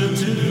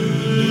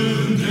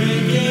hum-a-doom-to-doom,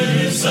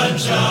 drinking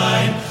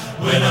sunshine,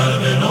 when out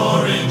of an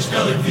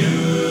orange-colored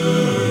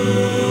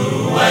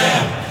view,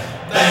 wham,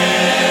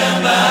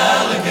 bam,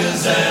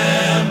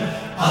 alakazam,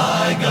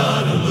 I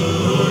gotta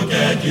look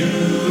at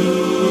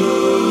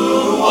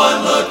you.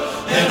 One look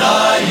and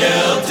I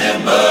yell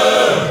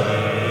timber.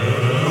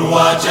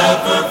 Watch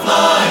out for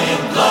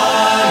flying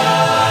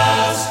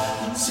glass.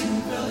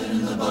 Unseen fell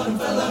in the bottom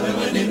fell out and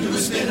went into a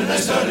spin, and I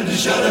started to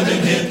shout and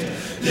then hit.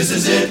 This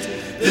is it.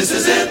 This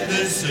is it.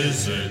 This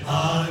is it.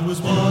 I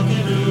was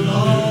walking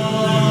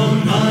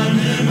along,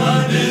 minding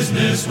my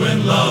business,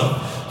 when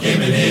love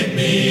came and hit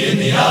me in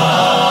the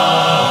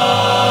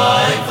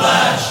eye.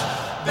 Flash,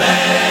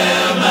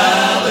 bam,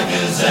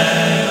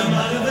 alakazam,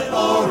 out of an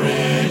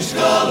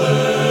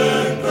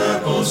orange-colored,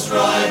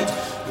 purple-striped,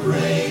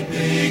 great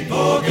big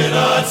polka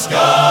dot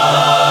sky.